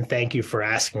question. And thank you for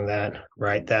asking that,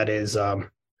 right? That is an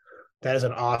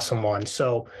awesome one.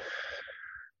 So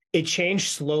it changed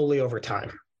slowly over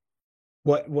time.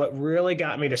 What really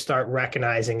got me to start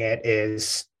recognizing it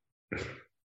is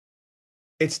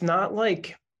it's not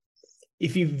like,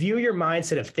 if you view your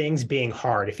mindset of things being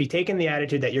hard, if you take in the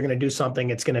attitude that you're going to do something,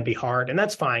 it's going to be hard, and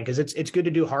that's fine, because it's good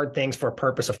to do hard things for a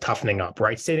purpose of toughening up,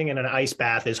 right? Sitting in an ice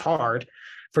bath is hard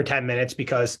for 10 minutes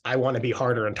because I want to be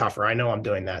harder and tougher. I know I'm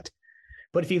doing that.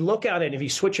 But if you look at it, if you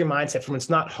switch your mindset from it's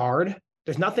not hard,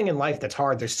 there's nothing in life that's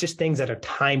hard. There's just things that are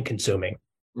time consuming.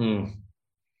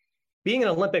 Being an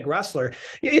Olympic wrestler,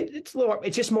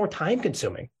 it's just more time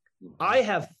consuming. I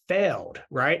have failed,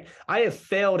 right? I have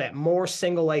failed at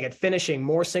finishing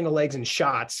more single legs and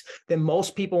shots than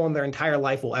most people in their entire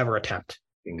life will ever attempt.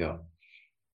 Bingo.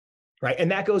 Right.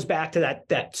 And that goes back to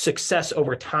that success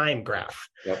over time graph,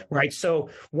 right? So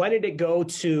when did it go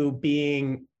to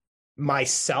being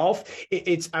myself?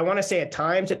 I want to say at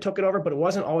times it took it over, but it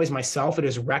wasn't always myself. It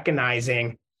is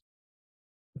recognizing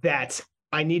that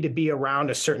I need to be around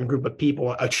a certain group of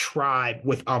people, a tribe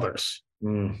with others.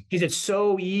 Because it's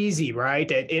so easy,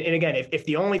 right? And again, if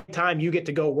the only time you get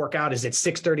to go work out is at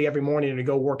 6:30 every morning to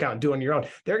go work out and do on your own,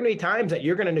 there are going to be times that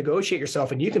you're going to negotiate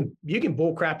yourself, and you can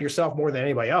bull crap yourself more than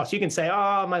anybody else. You can say,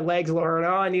 "Oh, my legs hurt.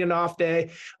 Oh, I need an off day.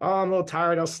 Oh, I'm a little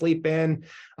tired. I'll sleep in."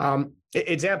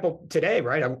 Example today,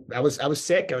 right? I was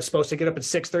sick. I was supposed to get up at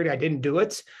 6:30. I didn't do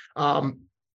it.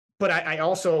 But I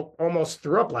also almost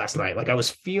threw up last night. Like, I was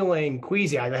feeling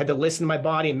queasy. I had to listen to my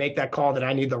body and make that call that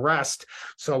I need the rest.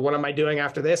 So what am I doing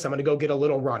after this? I'm going to go get a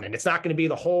little run. And it's not going to be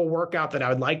the whole workout that I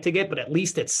would like to get, but at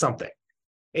least it's something.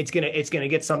 It's going to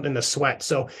get something to sweat.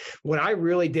 So what I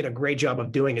really did a great job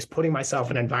of doing is putting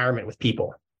myself in an environment with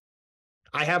people.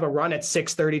 I have a run at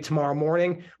 6:30 tomorrow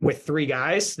morning with 3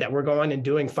 guys that we're going and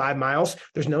doing 5 miles.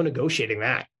 There's no negotiating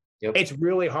that. Yep. It's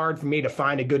really hard for me to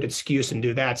find a good excuse and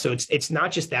do that. So it's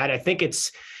not just that. I think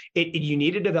you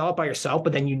need to develop by yourself,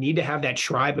 but then you need to have that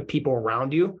tribe of people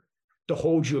around you to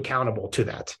hold you accountable to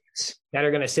that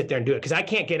are going to sit there and do it. Because I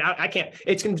can't get out.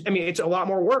 It's a lot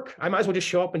more work. I might as well just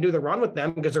show up and do the run with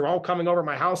them, because they're all coming over to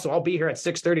my house. So I'll be here at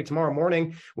 6:30 tomorrow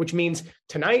morning, which means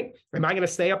tonight, am I going to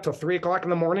stay up till 3:00 in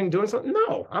the morning doing something?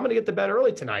 No, I'm going to get to bed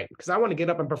early tonight because I want to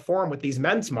get up and perform with these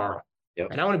men tomorrow.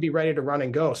 Yep. And I want to be ready to run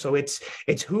and go. So it's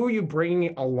who you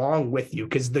bring along with you,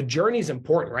 because the journey is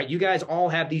important, right? You guys all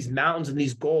have these mountains and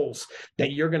these goals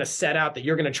that you're going to set out, that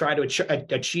you're going to try to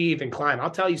achieve and climb.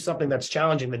 I'll tell you something that's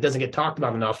challenging that doesn't get talked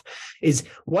about enough is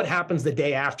what happens the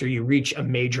day after you reach a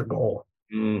major goal.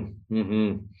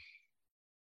 Mm-hmm.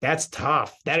 That's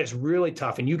tough. That is really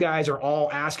tough. And you guys are all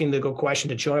asking the good question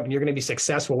to show up, and you're going to be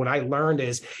successful. What I learned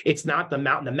is it's not the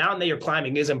mountain. The mountain that you're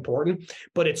climbing is important,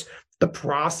 but it's the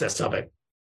process of it.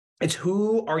 It's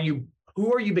who are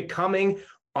you becoming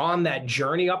on that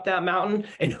journey up that mountain,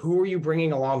 and who are you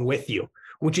bringing along with you,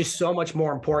 which is so much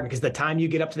more important, because the time you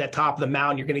get up to that top of the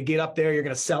mountain, you're going to get up there, you're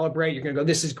going to celebrate, you're going to go,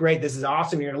 this is great, this is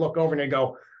awesome. You're going to look over and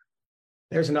go,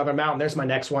 there's another mountain, there's my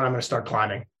next one, I'm going to start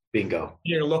climbing. Bingo.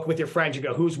 You're going to look with your friends, you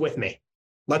go, who's with me?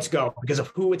 Let's go, because of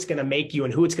who it's going to make you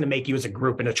and who it's going to make you as a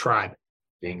group and a tribe.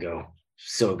 Bingo.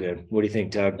 So good. What do you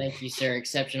think, Tug? Thank you, sir.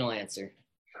 Exceptional answer.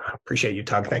 Appreciate you,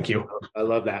 Tug. Thank you. I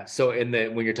love that. So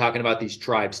when you're talking about these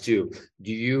tribes too,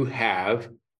 do you have,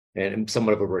 and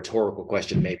somewhat of a rhetorical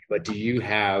question maybe, but do you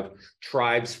have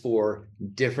tribes for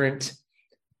different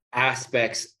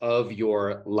aspects of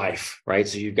your life, right?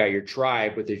 So you've got your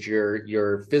tribe, but there's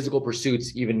your physical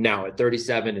pursuits, even now at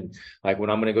 37. And like, when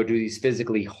I'm going to go do these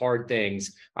physically hard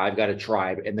things, I've got a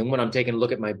tribe. And then when I'm taking a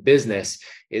look at my business,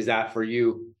 is that for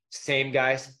you same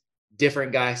guys,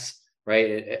 different guys,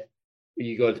 right?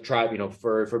 you go to the tribe,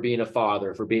 for being a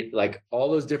father, for being like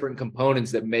all those different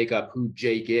components that make up who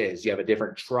Jake is. You have a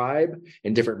different tribe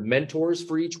and different mentors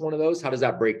for each one of those. How does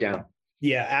that break down?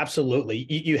 Yeah, absolutely.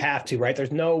 You have to, right?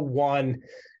 There's no one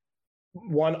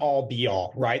all be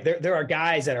all, right? There are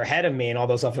guys that are ahead of me and all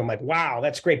those stuff. I'm like, wow,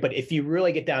 that's great. But if you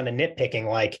really get down to nitpicking,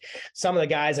 like some of the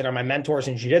guys that are my mentors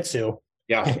in jiu-jitsu,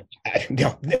 yeah,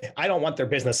 I don't want their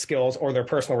business skills or their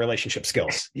personal relationship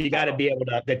skills. You got to be able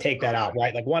to take that out,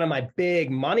 right? Like one of my big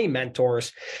money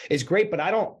mentors is great, but I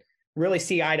don't really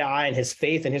see eye to eye in his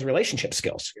faith and his relationship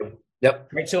skills. Yep.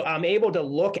 Right. So I'm able to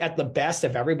look at the best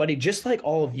of everybody, just like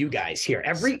all of you guys here.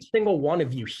 Every single one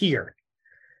of you here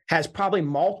has probably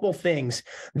multiple things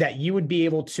that you would be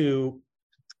able to,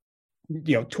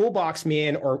 toolbox me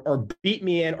in or beat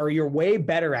me in, or you're way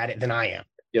better at it than I am.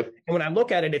 Yep. And when I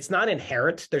look at it, it's not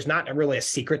inherent. There's not really a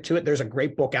secret to it. There's a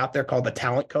great book out there called The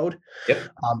Talent Code,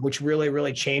 which really,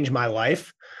 really changed my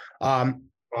life.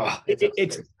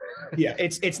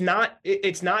 It's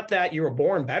not that you were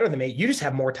born better than me. You just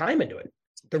have more time into it.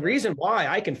 The reason why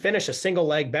I can finish a single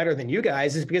leg better than you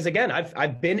guys is because, again,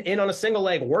 I've been in on a single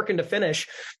leg working to finish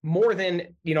more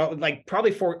than,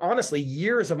 probably for honestly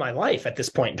years of my life at this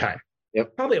point in time.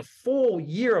 Yep. Probably a full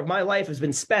year of my life has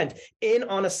been spent in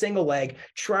on a single leg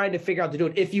trying to figure out to do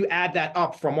it. If you add that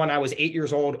up from when I was 8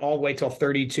 years old all the way till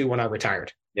 32 when I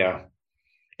retired. Yeah.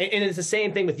 And it's the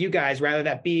same thing with you guys, rather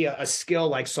that be a skill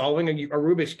like solving a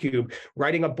Rubik's Cube,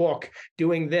 writing a book,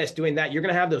 doing this, doing that. You're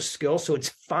going to have those skills. So it's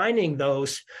finding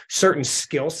those certain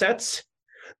skill sets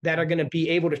that are going to be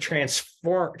able to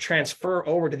transfer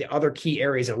over to the other key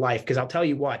areas of life. Because I'll tell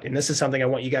you what, and this is something I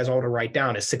want you guys all to write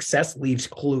down, is success leaves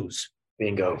clues.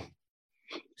 Bingo.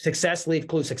 Success leaves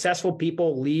clues. Successful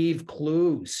people leave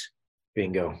clues.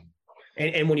 Bingo.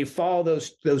 And when you follow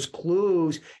those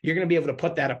clues, you're going to be able to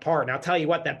put that apart. And I'll tell you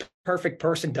what, that perfect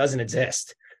person doesn't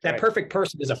exist. That perfect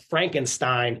person is a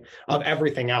Frankenstein of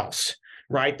everything else,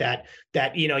 right? That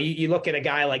you look at a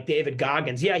guy like David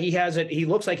Goggins. Yeah, he has it. He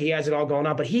looks like he has it all going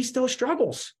on, but he still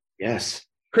struggles. Yes.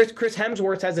 Chris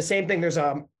Hemsworth has the same thing. There's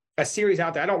a series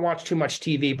out there. I don't watch too much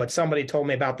TV, but somebody told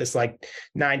me about this like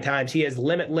 9 times. He has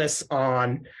Limitless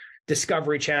on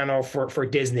Discovery Channel for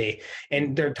Disney.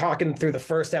 And they're talking through the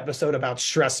first episode about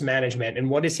stress management. And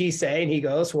what does he say? And he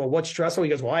goes, well, what's stressful? He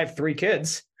goes, well, I have 3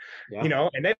 kids, and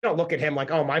they don't look at him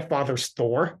like, oh, my father's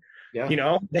Thor.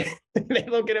 Yeah. They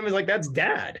look at him as like, that's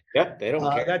dad. Yeah. They don't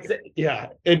care. That's it. Yeah.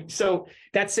 And so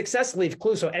that success leaves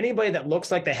clues. So anybody that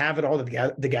looks like they have it all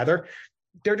together,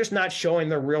 they're just not showing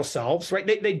their real selves, right?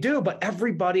 They do, but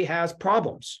everybody has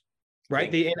problems.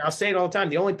 Right. And I'll say it all the time.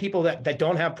 The only people that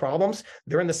don't have problems,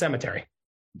 they're in the cemetery.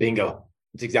 Bingo.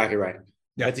 That's exactly right.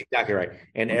 Yeah. That's exactly right.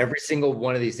 And every single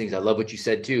one of these things, I love what you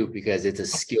said too, because it's a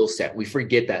skill set. We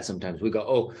forget that sometimes. We go,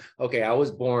 oh, okay, I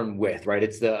was born with, right?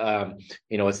 It's the,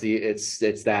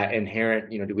 it's that inherent,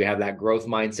 do we have that growth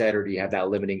mindset, or do you have that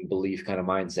limiting belief kind of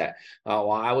mindset?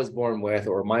 Well, I was born with,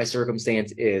 or my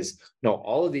circumstance is, no,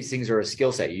 all of these things are a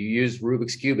skill set. You use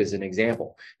Rubik's Cube as an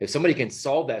example. If somebody can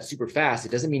solve that super fast,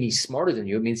 it doesn't mean he's smarter than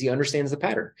you. It means he understands the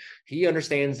pattern. He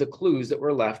understands the clues that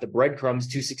were left, the breadcrumbs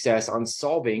to success on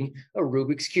solving a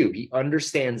Rubik's Cube. He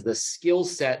understands the skill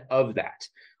set of that.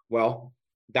 Well,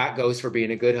 that goes for being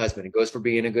a good husband. It goes for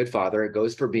being a good father. It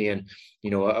goes for being,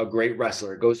 a great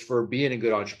wrestler. It goes for being a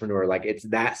good entrepreneur. Like, it's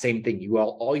that same thing.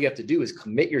 All you have to do is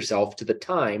commit yourself to the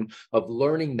time of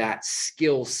learning that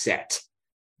skill set.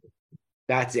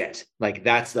 That's it. Like,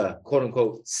 that's the quote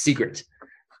unquote secret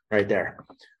right there.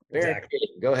 Exactly.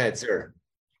 Go ahead, sir.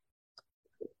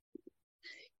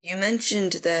 You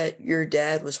mentioned that your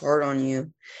dad was hard on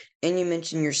you, and you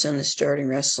mentioned your son is starting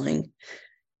wrestling.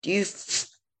 Can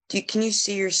you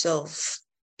see yourself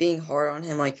being hard on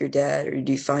him like your dad, or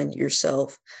do you find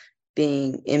yourself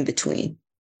being in between?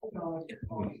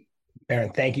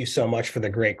 Aaron, thank you so much for the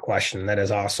great question. That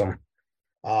is awesome.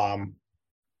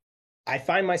 I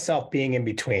find myself being in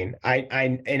between.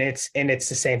 And it's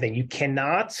the same thing. You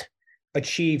cannot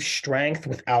achieve strength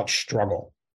without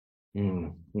struggle.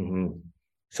 Mm-hmm.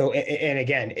 So, and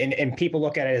again, and people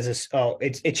look at it as this,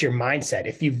 it's your mindset.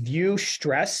 If you view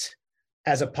stress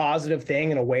as a positive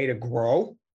thing and a way to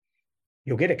grow,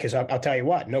 you'll get it. Because I'll tell you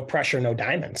what, no pressure, no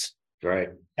diamonds. Right.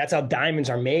 That's how diamonds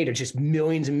are made. It's just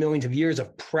millions and millions of years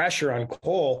of pressure on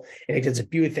coal, and it gets a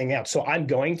beautiful thing out. So I'm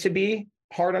going to be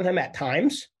hard on him at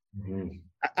times. Mm-hmm.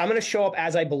 I'm going to show up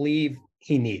as I believe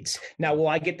he needs. Now, will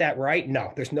I get that right?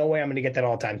 No, there's no way I'm going to get that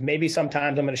all the time. Maybe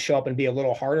sometimes I'm going to show up and be a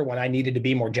little harder when I needed to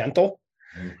be more gentle.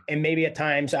 Mm-hmm. And maybe at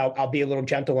times I'll be a little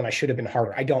gentle when I should have been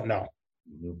harder. I don't know.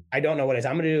 Mm-hmm. I don't know what it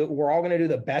is. We're all going to do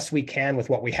the best we can with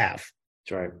what we have.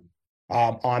 That's right.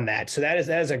 on that. So that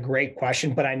is a great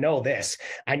question. But I know this.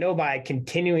 I know by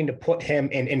continuing to put him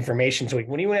in information. So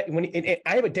I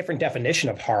have a different definition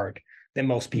of hard than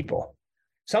most people.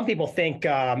 Some people think,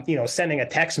 sending a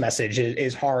text message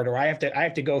is hard, or I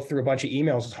have to go through a bunch of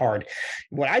emails is hard.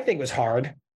 What I think was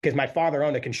hard, because my father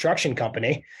owned a construction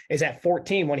company, is at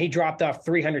 14, when he dropped off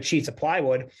 300 sheets of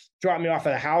plywood, dropped me off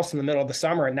at the house in the middle of the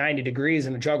summer at 90 degrees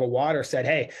in a jug of water, said,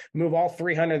 hey, move all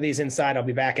 300 of these inside. I'll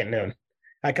be back at noon.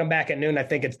 I come back at noon. I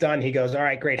think it's done. He goes, all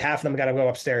right, great. Half of them got to go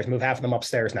upstairs. Move half of them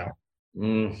upstairs now.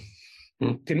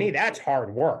 To me, that's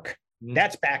hard work.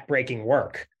 That's backbreaking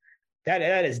work.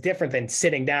 That is different than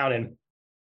sitting down and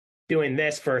doing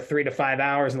this for 3 to 5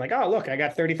 hours and like, oh, look, I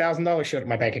got $30,000 showed up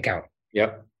my bank account.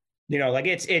 Yep. Like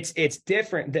it's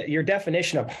different. That your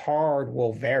definition of hard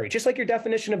will vary, just like your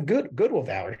definition of good will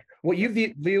vary. What you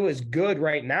view as good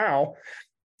right now,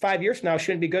 5 years from now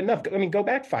shouldn't be good enough. I mean, go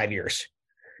back 5 years,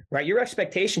 right? Your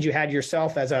expectations you had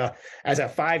yourself as a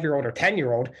 5-year-old or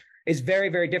 10-year-old is very,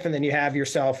 very different than you have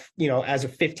yourself, as a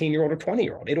 15-year-old or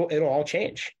 20-year-old. It'll all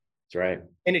change. That's right.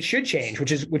 And it should change,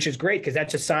 which is great, because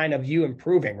that's a sign of you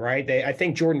improving, right? I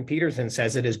think Jordan Peterson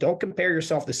says it is, don't compare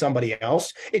yourself to somebody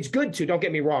else. It's good to, don't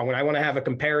get me wrong, when I want to have a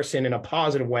comparison in a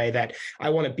positive way, that I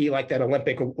want to be like that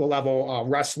Olympic level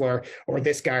wrestler or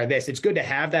this guy or this. It's good to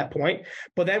have that point.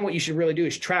 But then what you should really do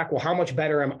is track, well, how much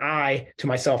better am I to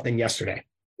myself than yesterday?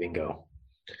 Bingo.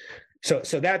 So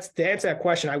that's to answer that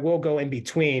question. I will go in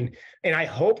between, and I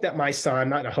hope that my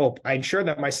son, I'm sure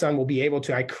that my son will be able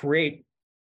to, I create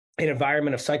an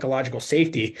environment of psychological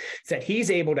safety, that he's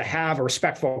able to have a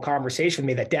respectful conversation with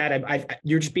me, that Dad,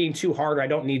 you're just being too hard, or I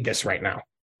don't need this right now.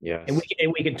 Yeah. And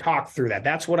we can talk through that.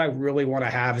 That's what I really want to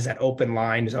have, is that open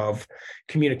lines of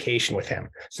communication with him,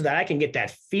 so that I can get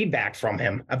that feedback from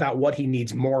him about what he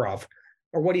needs more of,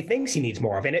 or what he thinks he needs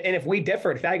more of. And if we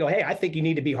differ, if I go, hey, I think you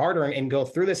need to be harder and go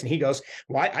through this, and he goes,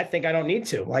 well, I think I don't need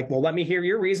to. Like, well, let me hear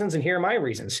your reasons and here are my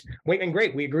reasons. And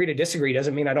great, we agree to disagree.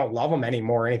 Doesn't mean I don't love him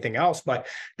anymore or anything else, but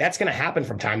that's going to happen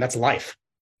from time. That's life.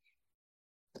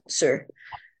 Sir,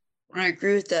 I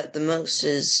agree with that the most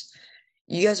is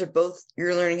you guys are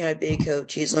you're learning how to be a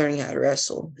coach. He's learning how to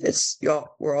wrestle.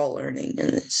 We're all learning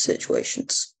in these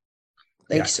situations.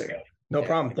 Thank you, sir. No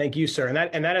problem. Thank you, sir.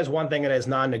 And that is one thing that is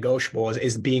non-negotiable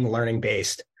is being learning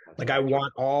based. Like, I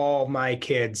want all my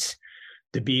kids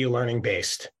to be learning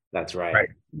based. That's right.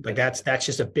 Like that's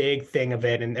just a big thing of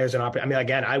it. And there's an opportunity. I mean,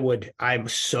 again, I'm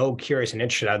so curious and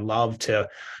interested. I'd love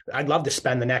to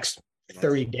spend the next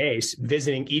 30 days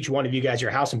visiting each one of you guys,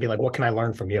 your house, and be like, what can I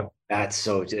learn from you?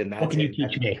 What can you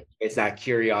teach me? It's that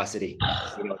curiosity.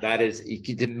 That is,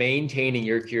 maintaining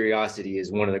your curiosity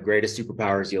is one of the greatest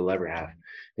superpowers you'll ever have,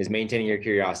 is maintaining your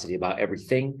curiosity about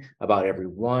everything, about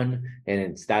everyone.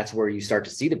 And that's where you start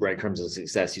to see the breadcrumbs of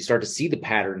success. You start to see the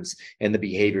patterns and the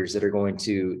behaviors that are going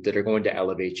to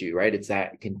elevate you, right? It's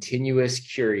that continuous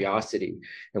curiosity.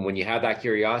 And when you have that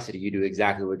curiosity, you do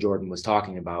exactly what Jordan was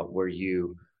talking about, where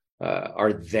you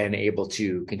are then able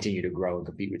to continue to grow and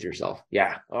compete with yourself.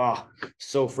 Yeah. Oh,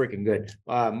 so freaking good.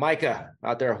 Micah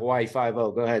out there, Hawaii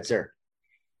 5-0. Go ahead, sir.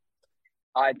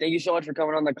 Thank you so much for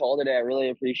coming on the call today. I really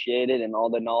appreciate it, and all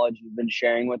the knowledge you've been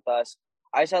sharing with us.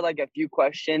 I just had like a few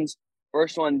questions.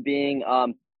 First one being,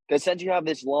 because since you have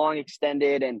this long,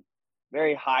 extended, and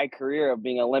very high career of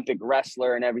being an Olympic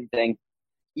wrestler and everything,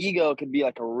 ego could be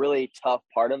like a really tough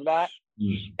part of that.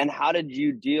 And how did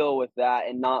you deal with that?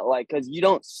 And not like, because you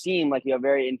don't seem like you have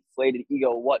very inflated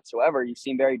ego whatsoever. You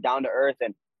seem very down to earth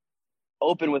and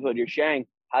open with what you're sharing.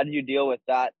 How did you deal with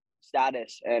that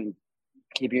status and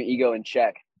keep your ego in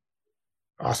check?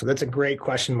 Awesome. That's a great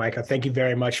question, Micah. Thank you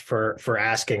very much for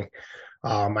asking.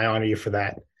 I honor you for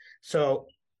that. So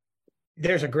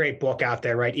there's a great book out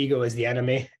there, right? Ego is the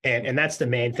enemy. And that's the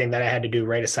main thing that I had to do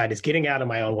right aside, is getting out of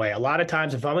my own way. A lot of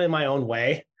times, if I'm in my own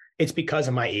way, it's because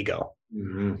of my ego.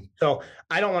 Mm-hmm. So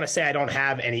I don't want to say I don't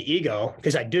have any ego,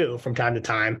 because I do from time to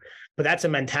time, but that's a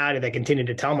mentality that I continue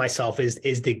to tell myself is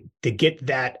to get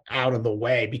that out of the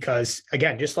way. Because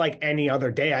again, just like any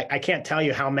other day, I can't tell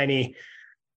you how many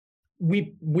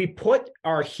we put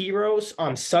our heroes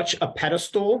on such a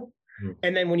pedestal. Mm-hmm.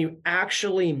 And then when you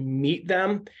actually meet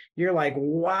them, you're like,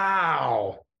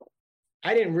 wow,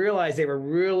 I didn't realize they were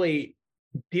really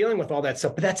dealing with all that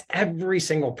stuff. But that's every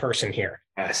single person here.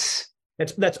 Yes.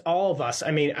 That's all of us.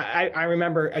 I mean, I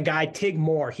remember a guy, Tig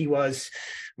Moore. He was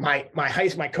my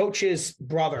coach's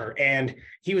brother, and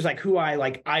he was like who I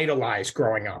like idolized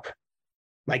growing up.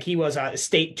 Like he was a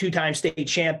two-time state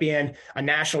champion, a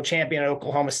national champion at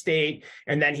Oklahoma State,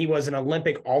 and then he was an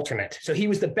Olympic alternate. So he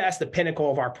was the best, the pinnacle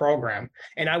of our program.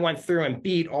 And I went through and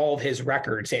beat all of his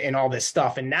records and all this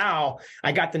stuff. And now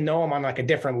I got to know him on like a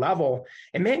different level.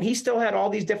 And man, he still had all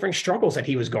these different struggles that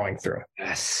he was going through.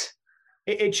 Yes.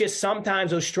 It's just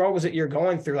sometimes those struggles that you're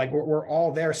going through, like we're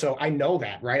all there. So I know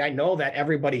that, right? I know that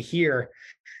everybody here,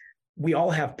 we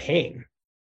all have pain.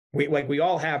 We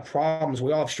all have problems.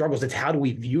 We all have struggles. It's how do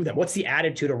we view them? What's the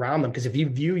attitude around them? Because if you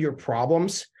view your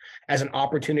problems as an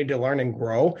opportunity to learn and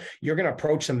grow, you're going to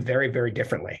approach them very, very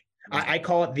differently. I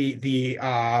call it the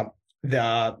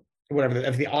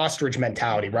ostrich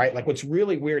mentality, right? Like what's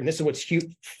really weird, and this is what's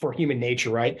for human nature,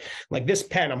 right? Like this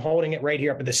pen, I'm holding it right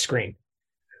here up at the screen.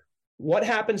 What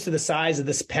happens to the size of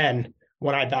this pen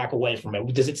when I back away from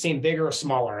it? Does it seem bigger or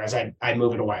smaller as I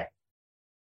move it away?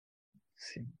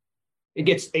 It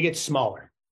gets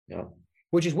smaller. Yeah.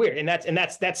 Which is weird. And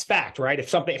that's fact, right?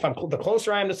 The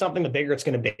closer I am to something, the bigger it's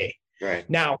going to be. Right.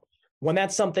 Now, when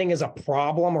that something is a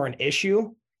problem or an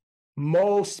issue,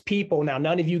 most people, now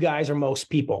none of you guys are most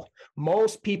people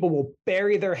will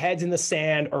bury their heads in the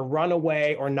sand or run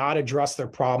away or not address their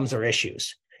problems or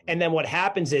issues. And then what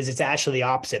happens is it's actually the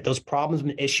opposite. Those problems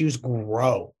and issues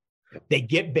grow. They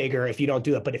get bigger if you don't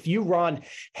do it. But if you run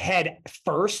head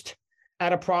first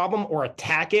at a problem or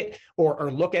attack it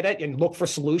or look at it and look for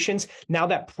solutions, now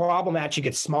that problem actually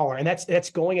gets smaller. And that's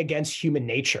going against human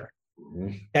nature.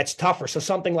 Mm-hmm. That's tougher. So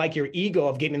something like your ego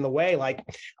of getting in the way, like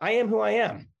I am who I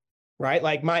am, right?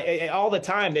 Like all the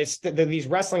time, these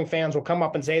wrestling fans will come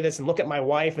up and say this and look at my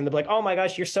wife and they'll be like, oh my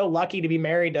gosh, you're so lucky to be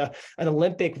married to an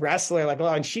Olympic wrestler. Like, oh,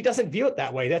 and she doesn't view it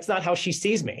that way. That's not how she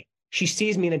sees me. She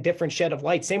sees me in a different shed of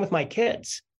light. Same with my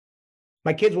kids.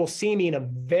 My kids will see me in a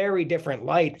very different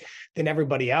light than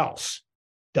everybody else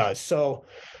does. So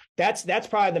that's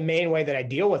probably the main way that I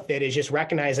deal with it, is just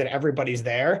recognize that everybody's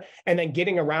there and then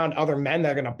getting around other men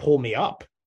that are going to pull me up,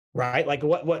 right? Like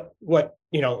what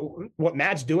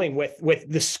Matt's doing with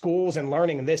the schools and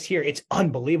learning and this here, it's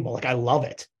unbelievable. Like I love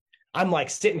it. I'm like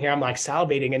sitting here, I'm like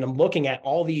salivating and I'm looking at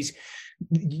all these.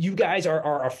 You guys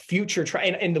are a future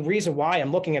and the reason why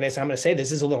I'm looking at this, I'm going to say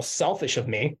this is a little selfish of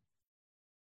me,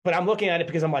 but I'm looking at it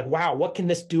because I'm like, wow, what can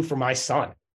this do for my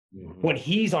son when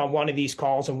he's on one of these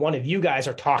calls and one of you guys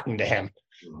are talking to him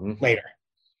later,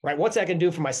 right? What's that going to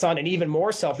do for my son? And even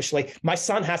more selfishly, my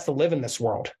son has to live in this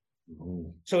world.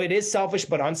 So it is selfish,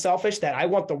 but unselfish that I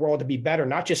want the world to be better,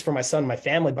 not just for my son and my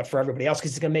family, but for everybody else,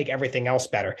 because it's going to make everything else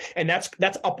better. And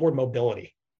that's upward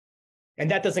mobility. And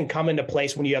that doesn't come into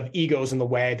place when you have egos in the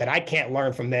way that I can't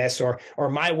learn from this or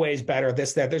my way is better,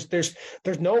 this, that.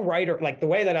 There's no right or, like, the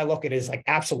way that I look at it is like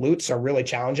absolutes are really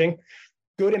challenging.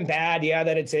 Good and bad, yeah,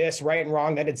 that exists. Right and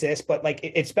wrong, that exists. But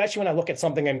like, especially when I look at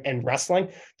something in wrestling,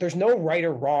 there's no right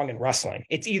or wrong in wrestling.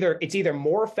 It's either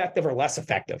more effective or less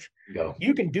effective. Go.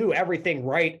 You can do everything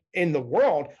right in the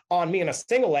world on me in a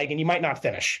single leg and you might not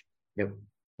finish. Yep.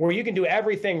 Where you can do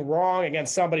everything wrong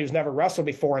against somebody who's never wrestled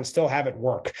before and still have it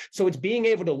work. So it's being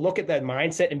able to look at that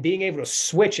mindset and being able to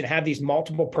switch and have these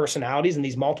multiple personalities and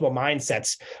these multiple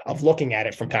mindsets of looking at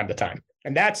it from time to time.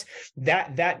 And that's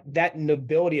that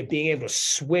ability of being able to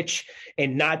switch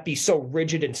and not be so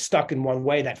rigid and stuck in one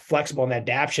way, that flexible and that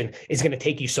adaptation is going to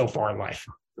take you so far in life.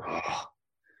 Oh.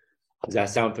 Does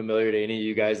that sound familiar to any of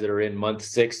you guys that are in month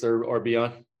 6 or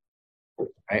beyond?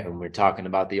 Right. And we're talking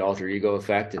about the alter ego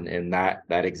effect and that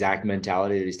exact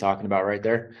mentality that he's talking about right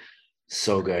there.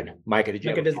 So good. Micah, did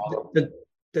you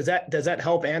does that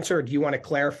help answer? Or do you want to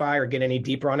clarify or get any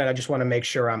deeper on it? I just want to make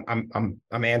sure I'm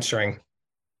answering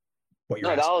what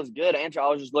you're asking. That was a good answer. I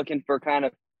was just looking for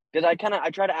because I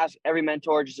try to ask every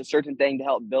mentor just a certain thing to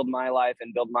help build my life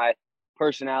and build my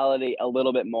personality a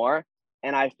little bit more.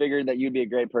 And I figured that you'd be a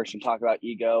great person to talk about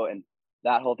ego and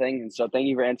that whole thing. And so thank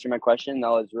you for answering my question. That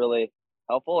was really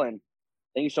helpful. And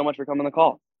thank you so much for coming on the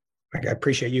call. I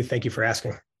appreciate you. Thank you for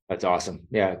asking. That's awesome.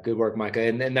 Yeah. Good work, Micah.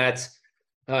 And that's,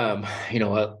 when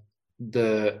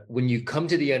you come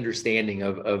to the understanding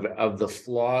of the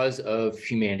flaws of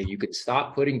humanity, you could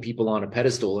stop putting people on a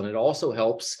pedestal. And it also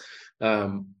helps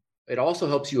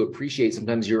you appreciate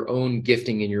sometimes your own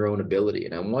gifting and your own ability.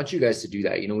 And I want you guys to do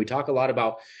that. We talk a lot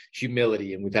about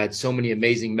humility, and we've had so many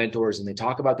amazing mentors, and they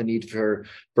talk about the need for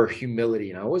humility.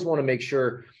 And I always want to make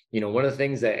sure, one of the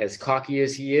things that, as cocky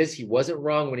as he is, he wasn't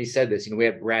wrong when he said this. We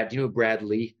have Brad. Do you know who Brad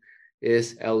Lee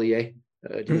is? L-E-A?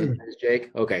 Do you know who that is,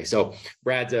 Jake? Okay. So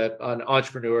Brad's an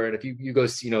entrepreneur. And if you go,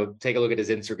 take a look at his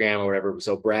Instagram or whatever.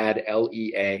 So Brad,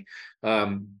 L-E-A,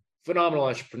 phenomenal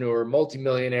entrepreneur,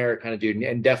 multimillionaire kind of dude,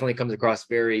 and definitely comes across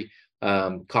very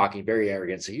cocky, very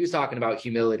arrogant. So he was talking about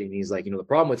humility, and he's like, the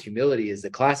problem with humility is the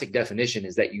classic definition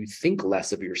is that you think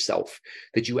less of yourself,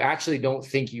 that you actually don't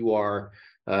think you are,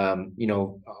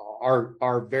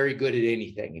 are very good at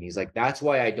anything. And he's like, that's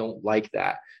why I don't like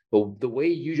that. But the way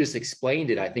you just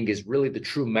explained it, I think is really the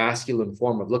true masculine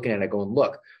form of looking at it, going,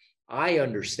 look, I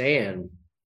understand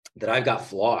that I've got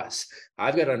flaws.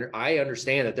 I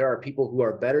understand that there are people who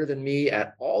are better than me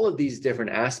at all of these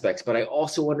different aspects, but I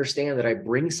also understand that I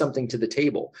bring something to the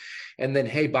table. And then,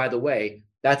 hey, by the way,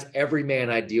 that's every man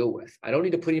I deal with. I don't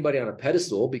need to put anybody on a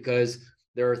pedestal because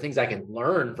there are things I can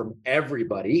learn from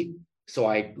everybody. So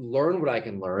I learn what I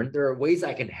can learn. There are ways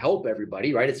I can help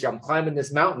everybody, right? I'm climbing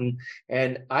this mountain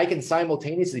and I can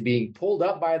simultaneously being pulled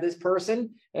up by this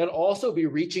person and also be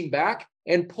reaching back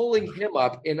and pulling him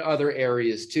up in other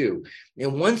areas too.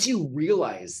 And once you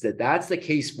realize that that's the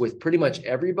case with pretty much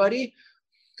everybody,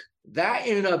 that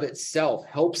in and of itself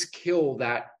helps kill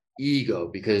that ego,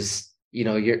 because,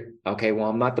 you're okay, well,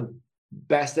 I'm not the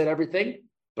best at everything,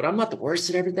 but I'm not the worst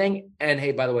at everything. And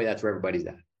hey, by the way, that's where everybody's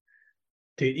at.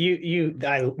 Dude,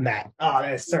 Matt. Oh,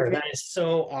 that is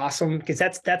so awesome, because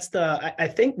that's the, I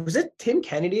think, was it Tim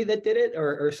Kennedy that did it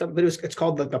or something? But it's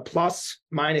called the plus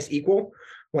minus equal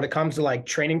when it comes to like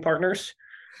training partners.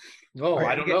 Oh,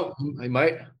 I don't know. I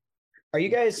might. Are you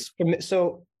guys?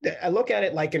 So I look at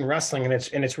it like in wrestling, and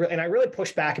it's really, and I really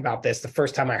pushed back about this the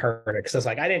first time I heard it, because I was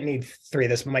like, I didn't need 3 of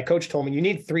this, but my coach told me you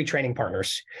need 3 training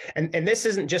partners, and this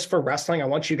isn't just for wrestling. I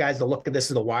want you guys to look at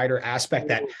this as a wider aspect,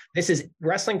 that this is,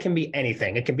 wrestling can be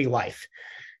anything. It can be life.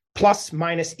 Plus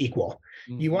minus equal.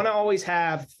 Mm-hmm. You want to always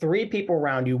have 3 people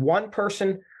around you, 1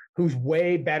 person who's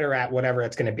way better at whatever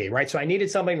it's going to be, right? So I needed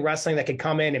somebody in wrestling that could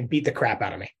come in and beat the crap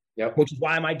out of me. Yep. Which is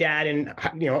why my dad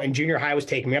in junior high was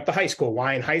taking me up to high school.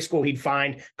 Why in high school he'd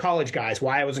find college guys.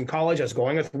 Why I was in college, I was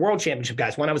going with world championship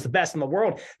guys. When I was the best in the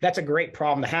world, that's a great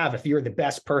problem to have if you're the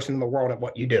best person in the world at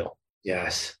what you do.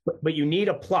 Yes. But you need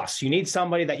a plus. You need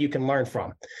somebody that you can learn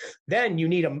from. Then you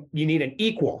need an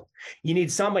equal. You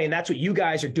need somebody, and that's what you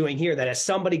guys are doing here, that as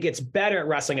somebody gets better at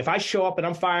wrestling, if I show up and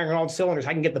I'm firing on all cylinders,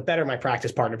 I can get the better of my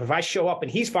practice partner. But if I show up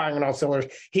and he's firing on all cylinders,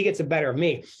 he gets the better of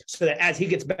me, so that as he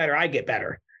gets better, I get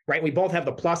better. Right? We both have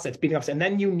the plus that's beating us. And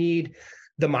then you need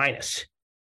the minus.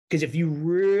 Because if you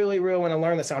really, really want to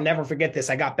learn this, I'll never forget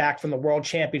this. I got back from the world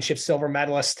championship silver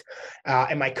medalist,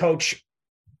 and my coach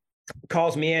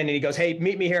calls me in and he goes, hey,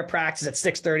 meet me here at practice at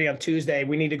 6:30 on Tuesday.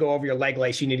 We need to go over your leg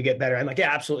lace. You need to get better. I'm like,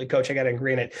 yeah, absolutely, coach. I got to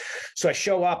agree on it. So I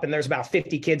show up and there's about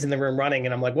 50 kids in the room running.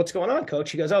 And I'm like, what's going on,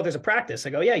 coach? He goes, oh, there's a practice.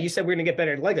 I go, yeah, you said we're going to get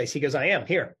better at leg lace. He goes, I am.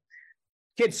 Here.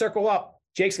 Kids, circle up.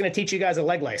 Jake's going to teach you guys a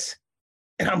leg lace.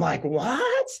 And I'm like,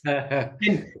 what?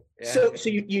 And so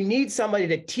you need somebody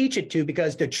to teach it to,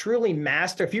 because to truly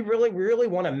master, if you really, really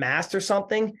want to master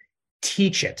something,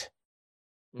 teach it.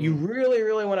 You really,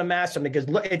 really want to master something,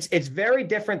 because it's very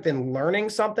different than learning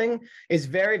something. It's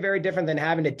very, very different than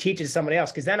having to teach it to somebody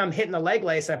else. Because then I'm hitting the leg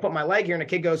lace and I put my leg here and a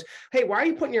kid goes, hey, why are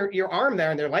you putting your arm there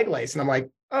in their leg lace? And I'm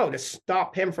like, oh, to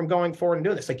stop him from going forward and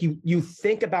doing this. Like you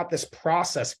think about this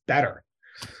process better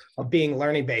of being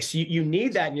learning based. You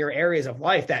need that in your areas of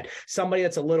life, that somebody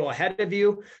that's a little ahead of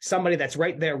you, somebody that's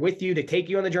right there with you to take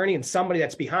you on the journey, and somebody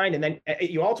that's behind. And then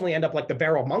you ultimately end up like the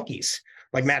barrel monkeys,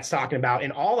 like Matt's talking about,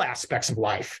 in all aspects of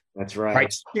life. That's right.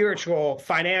 Right? Spiritual,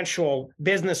 financial,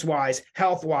 business-wise,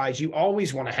 health-wise, you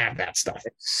always want to have that stuff.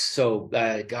 So,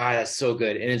 God, that's so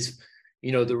good. And it's,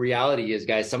 the reality is,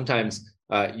 guys, sometimes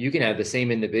you can have the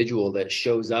same individual that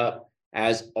shows up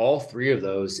as all 3 of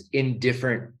those in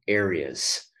different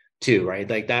areas too, right?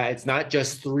 Like that, it's not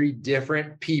just 3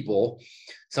 different people.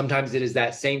 Sometimes it is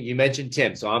that same, you mentioned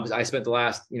Tim. So I spent the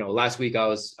last week, I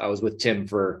was with Tim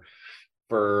for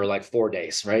like 4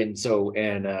 days. Right. And so,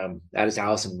 at his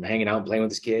house and hanging out and playing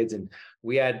with his kids. And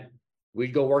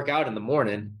we'd go work out in the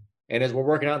morning. And as we're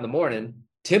working out in the morning,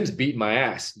 Tim's beating my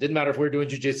ass. Didn't matter if we were doing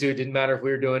jujitsu. It didn't matter if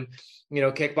we were doing,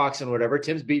 kickboxing or whatever.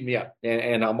 Tim's beating me up.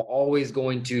 And I'm always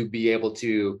going to be able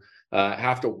to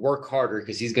have to work harder,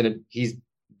 because he's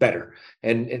better.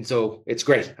 And so it's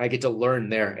great. I get to learn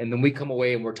there. And then we come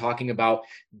away and we're talking about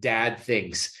dad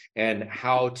things and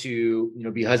how to,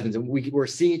 be husbands. And we're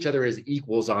seeing each other as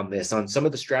equals on this, on some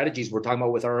of the strategies we're talking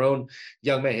about with our own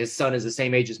young man. His son is the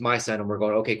same age as my son. And we're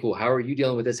going, okay, cool. How are you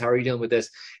dealing with this? How are you dealing with this?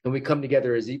 And we come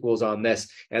together as equals on this.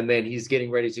 And then he's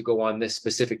getting ready to go on this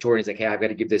specific tour. And he's like, hey, I've got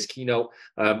to give this keynote.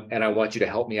 And I want you to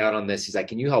help me out on this. He's like,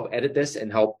 can you help edit this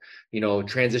and help,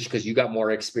 transition? Because you got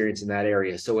more experience in that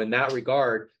area. So in that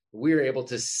regard, we're able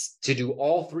to do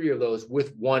all 3 of those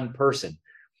with 1 person.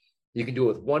 You can do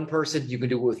it with 1 person, you can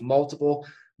do it with multiple,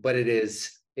 but it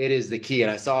is the key.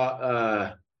 And I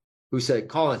saw who said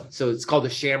Colin. So it's called the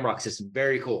Shamrock system.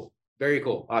 Very cool. Very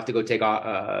cool. I'll have to go take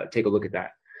a look at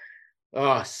that.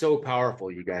 Oh, so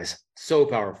powerful, you guys. So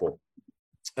powerful.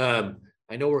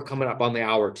 I know we're coming up on the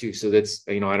hour too, so that's,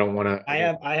 I don't want to.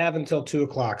 I have until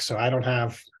 2:00, so I don't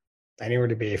have anywhere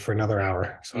to be for another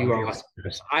hour. So you are awesome.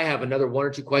 I have another 1 or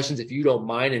 2 questions, if you don't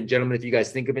mind. And gentlemen, if you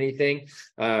guys think of anything,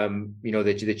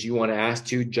 that you want to ask,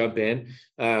 to jump in.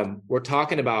 We're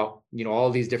talking about,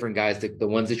 all these different guys, the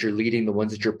ones that you're leading, the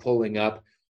ones that you're pulling up.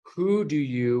 Who do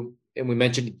you, and we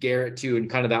mentioned Garrett too, and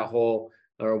kind of that whole,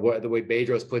 or what the way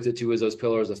Beaudreau puts it too, is those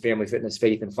pillars of family, fitness,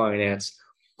 faith, and finance.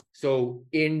 So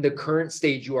in the current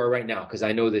stage you are right now, because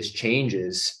I know this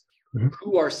changes,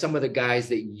 who are some of the guys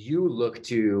that you look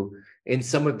to in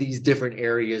some of these different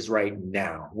areas right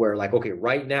now, where like, okay,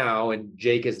 right now, and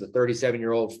Jake is the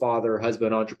 37-year-old father,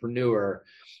 husband, entrepreneur.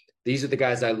 These are the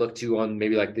guys I look to on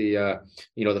maybe like the,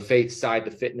 the faith side,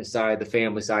 the fitness side, the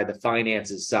family side, the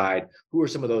finances side. Who are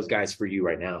some of those guys for you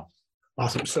right now?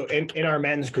 Awesome. So in our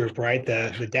men's group, right,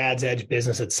 the Dad's Edge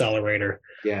Business Accelerator,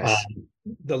 yes,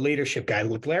 the leadership guy,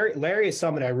 Larry is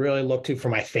someone I really look to for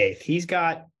my faith. He's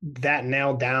got that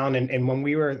nailed down. And when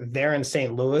we were there in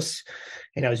St. Louis,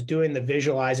 and I was doing the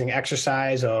visualizing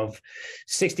exercise of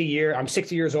I'm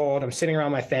 60 years old. I'm sitting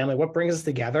around my family. What brings us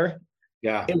together?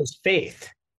 Yeah, it was faith.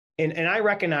 And I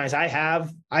recognize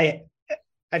I've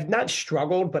not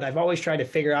struggled, but I've always tried to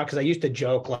figure out, because I used to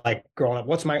joke, like growing up,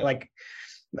 what's my, like,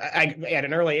 I at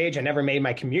an early age, I never made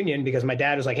my communion because my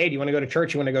dad was like, hey, do you want to go to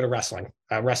church? You want to go to wrestling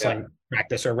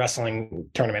practice or wrestling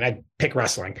tournament? I'd pick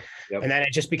wrestling. Yep. And then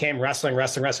it just became wrestling.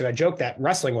 I joked that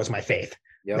wrestling was my faith.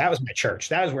 Yep. That was my church.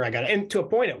 That was where I got it. And to a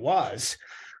point it was,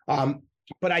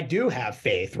 but I do have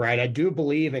faith, right? I do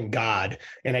believe in God,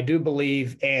 and I do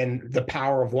believe in the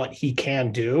power of what he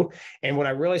can do. And what I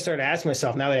really started asking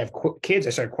myself now that I have kids, I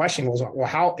started questioning was, well,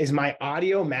 how is my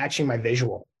audio matching my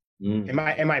visual? Am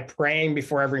I praying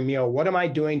before every meal? What am I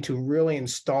doing to really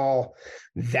install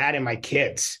that in my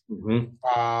kids?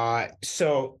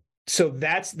 So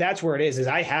that's where it is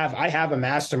I have a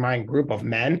mastermind group of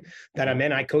men that I'm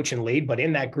in, I coach and lead, but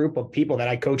in that group of people that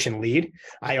I coach and lead,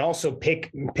 I also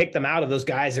pick them out of those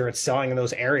guys that are excelling in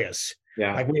those areas.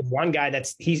 Yeah. Like we have one guy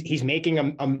he's making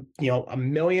 $1.5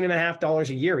 million a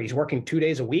year. He's working 2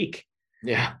 days a week.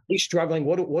 Yeah. He's struggling.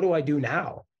 What do I do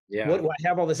now? Yeah. What do I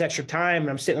have all this extra time and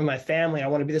I'm sitting with my family? I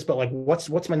want to be this, but like,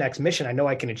 what's my next mission? I know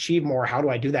I can achieve more. How do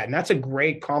I do that? And that's a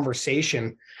great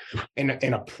conversation in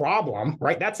a problem,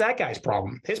 right? That's that guy's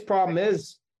problem. His problem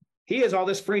is he has all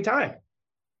this free time.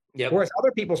 Yep. Whereas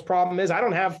other people's problem is I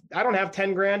don't have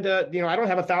 10 grand. I don't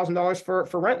have $1,000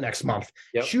 for rent next month.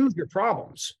 Yep. Choose your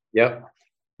problems. Yep.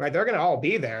 Right. They're going to all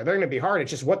be there. They're going to be hard.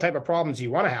 It's just what type of problems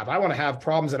you want to have. I want to have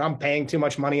problems that I'm paying too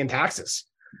much money in taxes.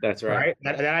 That's right.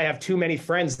 That I have too many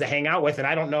friends to hang out with and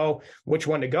I don't know which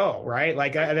one to go. Right.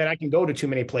 Like then I can go to too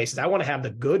many places. I want to have the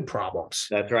good problems.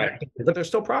 That's right. But there's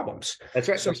still problems. That's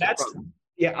right. So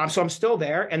I'm still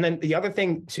there. And then the other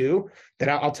thing too, that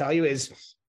I'll tell you is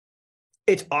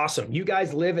it's awesome. You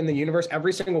guys live in the universe.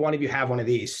 Every single one of you have one of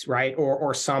these, right?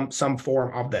 Or some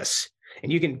form of this. And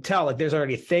you can tell like there's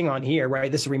already a thing on here, right?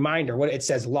 This reminder, what it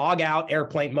says, log out,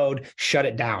 airplane mode, shut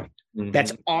it down. Mm-hmm.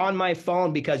 That's on my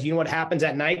phone because you know what happens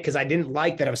at night? Because I didn't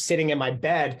like that I was sitting in my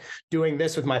bed doing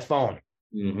this with my phone.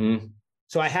 Mm-hmm.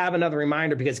 So I have another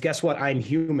reminder because guess what? I'm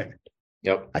human.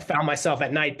 Yep. I found myself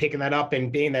at night picking that up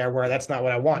and being there where that's not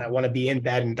what I want. I want to be in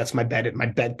bed and that's my bed. My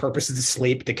bed purpose is to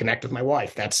sleep, to connect with my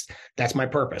wife. That's my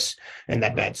purpose in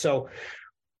that bed. So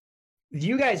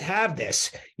you guys have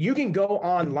this. You can go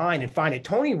online and find it.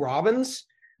 Tony Robbins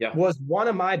was one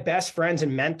of my best friends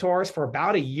and mentors for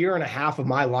about 1.5 years of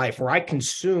my life where I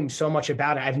consumed so much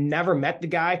about it. I've never met the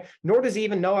guy, nor does he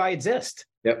even know I exist.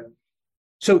 Yep.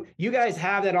 So you guys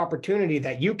have that opportunity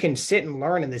that you can sit and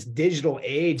learn in this digital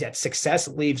age that success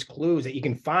leaves clues that you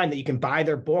can find, that you can buy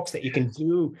their books, that you can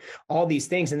do all these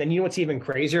things. And then you know what's even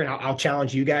crazier, and I'll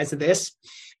challenge you guys to this,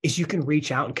 is you can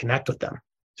reach out and connect with them.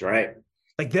 That's right.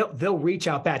 Like they'll reach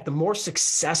out back. The more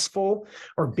successful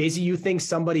or busy you think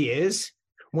somebody is,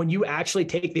 when you actually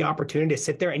take the opportunity to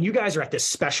sit there, and you guys are at this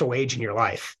special age in your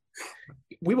life,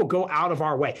 we will go out of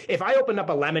our way. If I opened up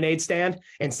a lemonade stand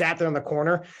and sat there in the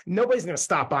corner, nobody's going to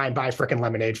stop by and buy freaking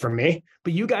lemonade from me.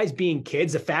 But you guys being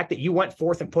kids, the fact that you went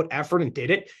forth and put effort and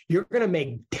did it, you're going to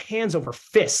make hands over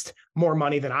fist more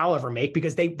money than I'll ever make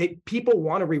because people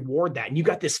want to reward that. And you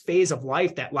got this phase of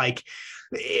life that like,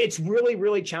 it's really,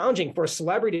 really challenging for a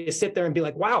celebrity to sit there and be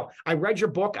like, wow, I read your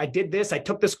book. I did this. I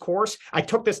took this course. I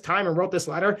took this time and wrote this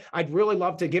letter. I'd really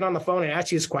love to get on the phone and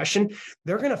ask you this question.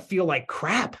 They're going to feel like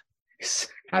crap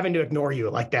having to ignore you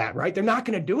like that, right? They're not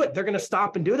going to do it. They're going to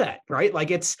stop and do that, right? Like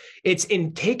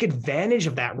take advantage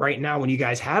of that right now when you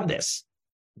guys have this.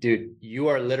 Dude, you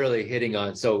are literally hitting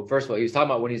on. So first of all, he was talking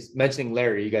about when he's mentioning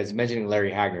Larry, you guys mentioning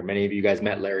Larry Hagner. Many of you guys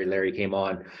met Larry. Larry came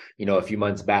on, a few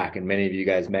months back, and many of you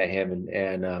guys met him.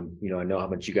 And I know how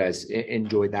much you guys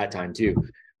enjoyed that time too.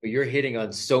 But you're hitting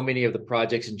on so many of the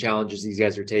projects and challenges these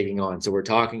guys are taking on. So we're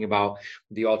talking about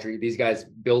these guys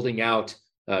building out.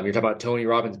 You're talking about Tony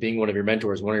Robbins being one of your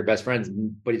mentors, one of your best friends,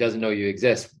 but he doesn't know you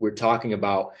exist. We're talking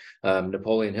about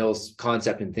Napoleon Hill's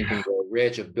concept and thinking grow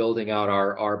rich of building out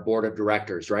our board of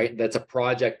directors, right? That's a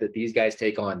project that these guys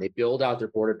take on. They build out their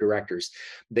board of directors.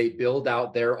 They build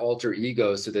out their alter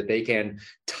egos so that they can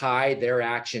tie their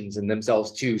actions and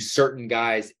themselves to certain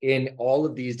guys in all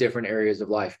of these different areas of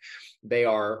life. They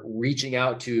are reaching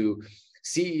out to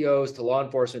CEOs, to law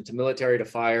enforcement, to military, to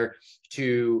fire,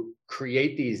 to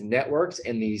create these networks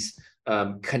and these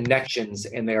connections,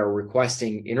 and they are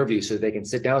requesting interviews so they can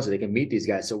sit down, so they can meet these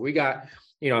guys. So we got,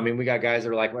 we got guys that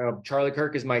are like, well, Charlie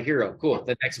Kirk is my hero. Cool.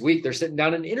 The next week they're sitting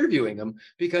down and interviewing them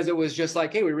because it was just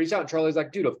like, hey, we reached out, and Charlie's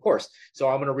like, dude, of course. So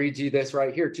I'm going to read to you this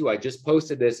right here too. I just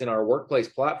posted this in our workplace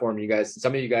platform. You guys,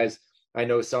 some of you guys I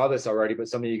know saw this already, but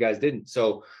some of you guys didn't.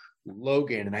 So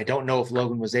Logan, and I don't know if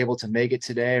Logan was able to make it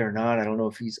today or not. I don't know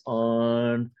if he's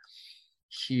on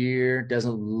here.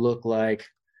 Doesn't look like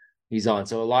he's on.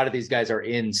 So a lot of these guys are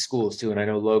in schools too. And I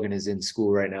know Logan is in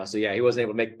school right now. So yeah, he wasn't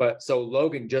able to make, but so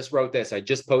Logan just wrote this. I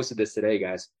just posted this today,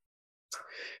 guys.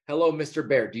 Hello, Mr.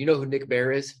 Bear. Do you know who Nick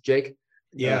Bear is, Jake?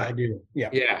 Yeah, I do. Yeah.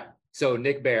 Yeah. So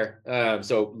Nick Bear.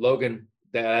 So Logan,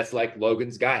 that's like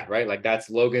Logan's guy, right? Like that's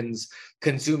Logan's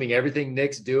consuming everything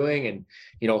Nick's doing and,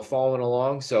 following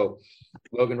along. So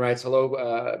Logan writes, hello,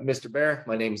 Mr. Bear.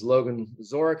 My name is Logan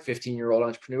Zorek, 15-year-old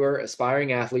entrepreneur,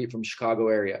 aspiring athlete from Chicago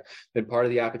area. Been part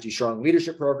of the Apogee Strong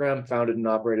Leadership Program, founded and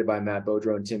operated by Matt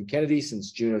Beaudreau and Tim Kennedy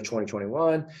since June of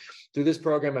 2021. Through this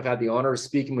program, I've had the honor of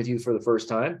speaking with you for the first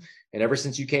time. And ever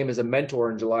since you came as a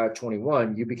mentor in July of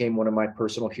 21, you became one of my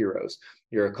personal heroes.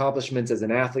 Your accomplishments as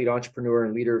an athlete, entrepreneur,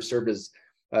 and leader have served as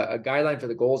a guideline for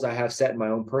the goals I have set in my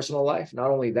own personal life.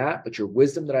 Not only that, but your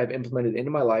wisdom that I've implemented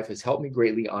into my life has helped me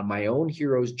greatly on my own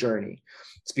hero's journey.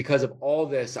 It's because of all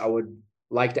this, I would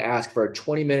like to ask for a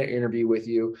 20-minute interview with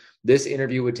you. This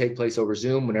interview would take place over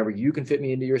Zoom whenever you can fit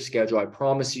me into your schedule. I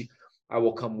promise you, I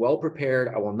will come well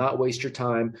prepared. I will not waste your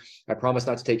time. I promise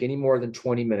not to take any more than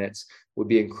 20 minutes. Would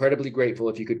be incredibly grateful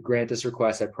if you could grant this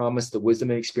request. I promise the wisdom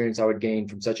and experience I would gain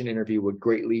from such an interview would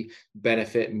greatly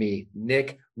benefit me.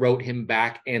 Nick wrote him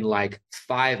back in like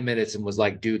 5 minutes and was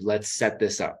like, dude, let's set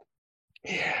this up.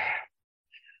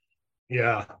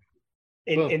 Yeah.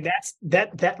 And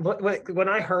when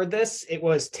I heard this, it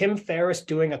was Tim Ferriss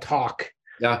doing a talk.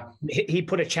 Yeah. He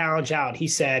put a challenge out. He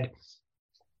said,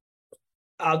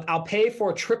 I'll pay for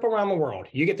a trip around the world.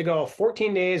 You get to go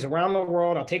 14 days around the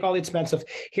world. I'll take all the expensive.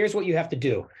 Here's what you have to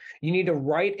do. You need to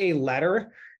write a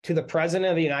letter to the president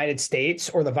of the United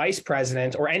States or the vice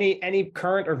president or any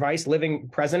current or vice living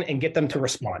president and get them to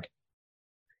respond.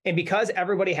 And because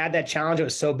everybody had that challenge, it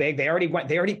was so big. They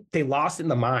lost it in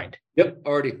the mind. Yep.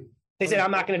 Already. They said, I'm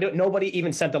not going to do it. Nobody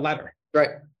even sent a letter. Right.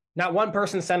 Not one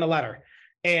person sent a letter.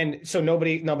 And so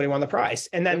nobody won the prize.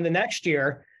 And then the next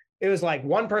year, it was like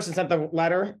one person sent the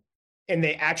letter and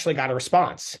they actually got a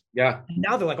response. Yeah. And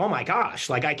now they're like, oh my gosh,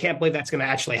 like, I can't believe that's going to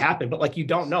actually happen. But like, you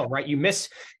don't know, right? You miss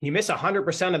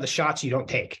 100% of the shots you don't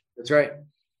take. That's right.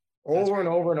 Over and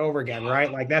over and over again,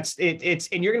 right? Like that's it.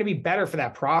 And you're going to be better for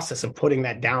that process of putting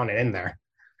that down and in there.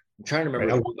 I'm trying to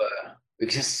remember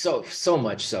because so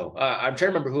much so. I'm trying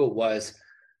to remember who it was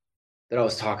that I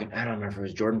was talking. I don't remember if it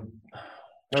was Jordan. I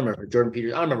don't remember Jordan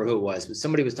Peters. I don't remember who it was, but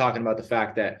somebody was talking about the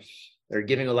fact that they're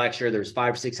giving a lecture. There's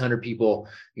 500 or 600 people,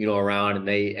 around,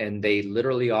 and they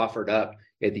literally offered up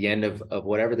at the end of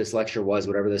whatever this lecture was,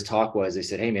 whatever this talk was. They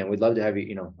said, hey man, we'd love to have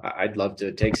you, I'd love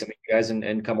to take some of you guys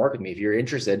and come work with me. If you're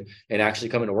interested in actually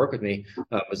coming to work with me,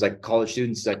 it was like college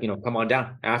students, like, come on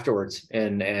down afterwards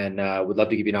and would love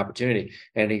to give you an opportunity.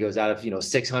 And he goes, out of,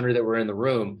 600 that were in the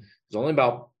room, there's only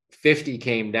about 50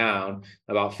 came down.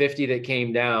 About 50 that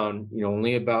came down,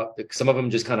 only about, some of them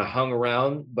just kind of hung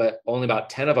around, but only about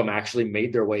 10 of them actually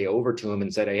made their way over to him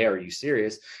and said, hey, are you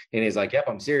serious? And he's like, yep,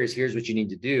 I'm serious. Here's what you need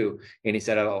to do. And he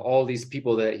said, all these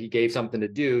people that he gave something to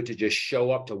do to just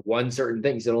show up to one certain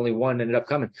thing, he said only one ended up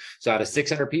coming. So out of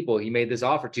 600 people he made this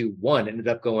offer to, one ended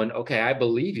up going, okay, I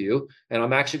believe you, and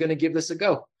I'm actually going to give this a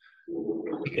go.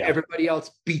 Yeah. Everybody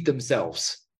else beat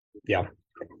themselves. Yeah.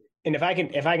 And if I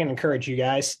can encourage you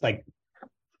guys, like,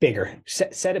 bigger,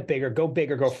 set it bigger,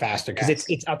 go faster. Cause it's,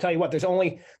 I'll tell you what, there's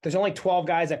only 12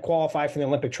 guys that qualify for the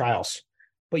Olympic trials,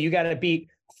 but you got to beat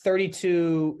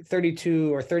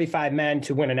 32 or 35 men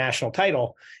to win a national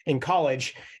title in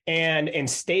college. And in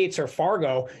states or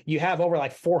Fargo, you have over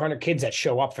like 400 kids that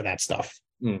show up for that stuff.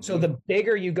 Mhm. So the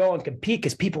bigger you go and compete,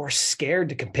 because people are scared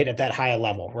to compete at that high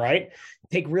level, right?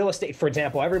 Take real estate, for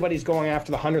example. Everybody's going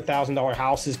after the $100,000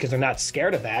 houses because they're not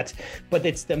scared of that. But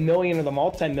it's the million or the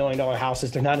multi-million-dollar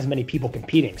houses. There's not as many people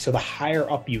competing. So the higher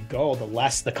up you go, the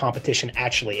less the competition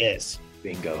actually is.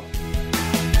 Bingo.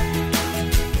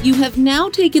 You have now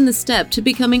taken the step to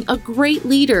becoming a great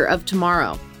leader of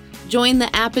tomorrow. Join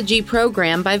the Apogee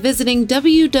program by visiting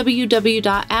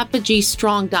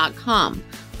www.apogeestrong.com.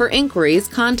 For inquiries,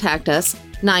 contact us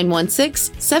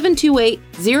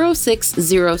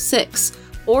 916-728-0606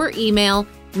 or email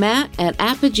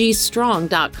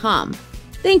matt@apogeestrong.com.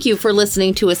 Thank you for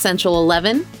listening to Essential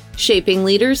 11, Shaping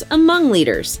Leaders Among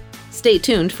Leaders. Stay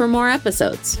tuned for more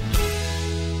episodes.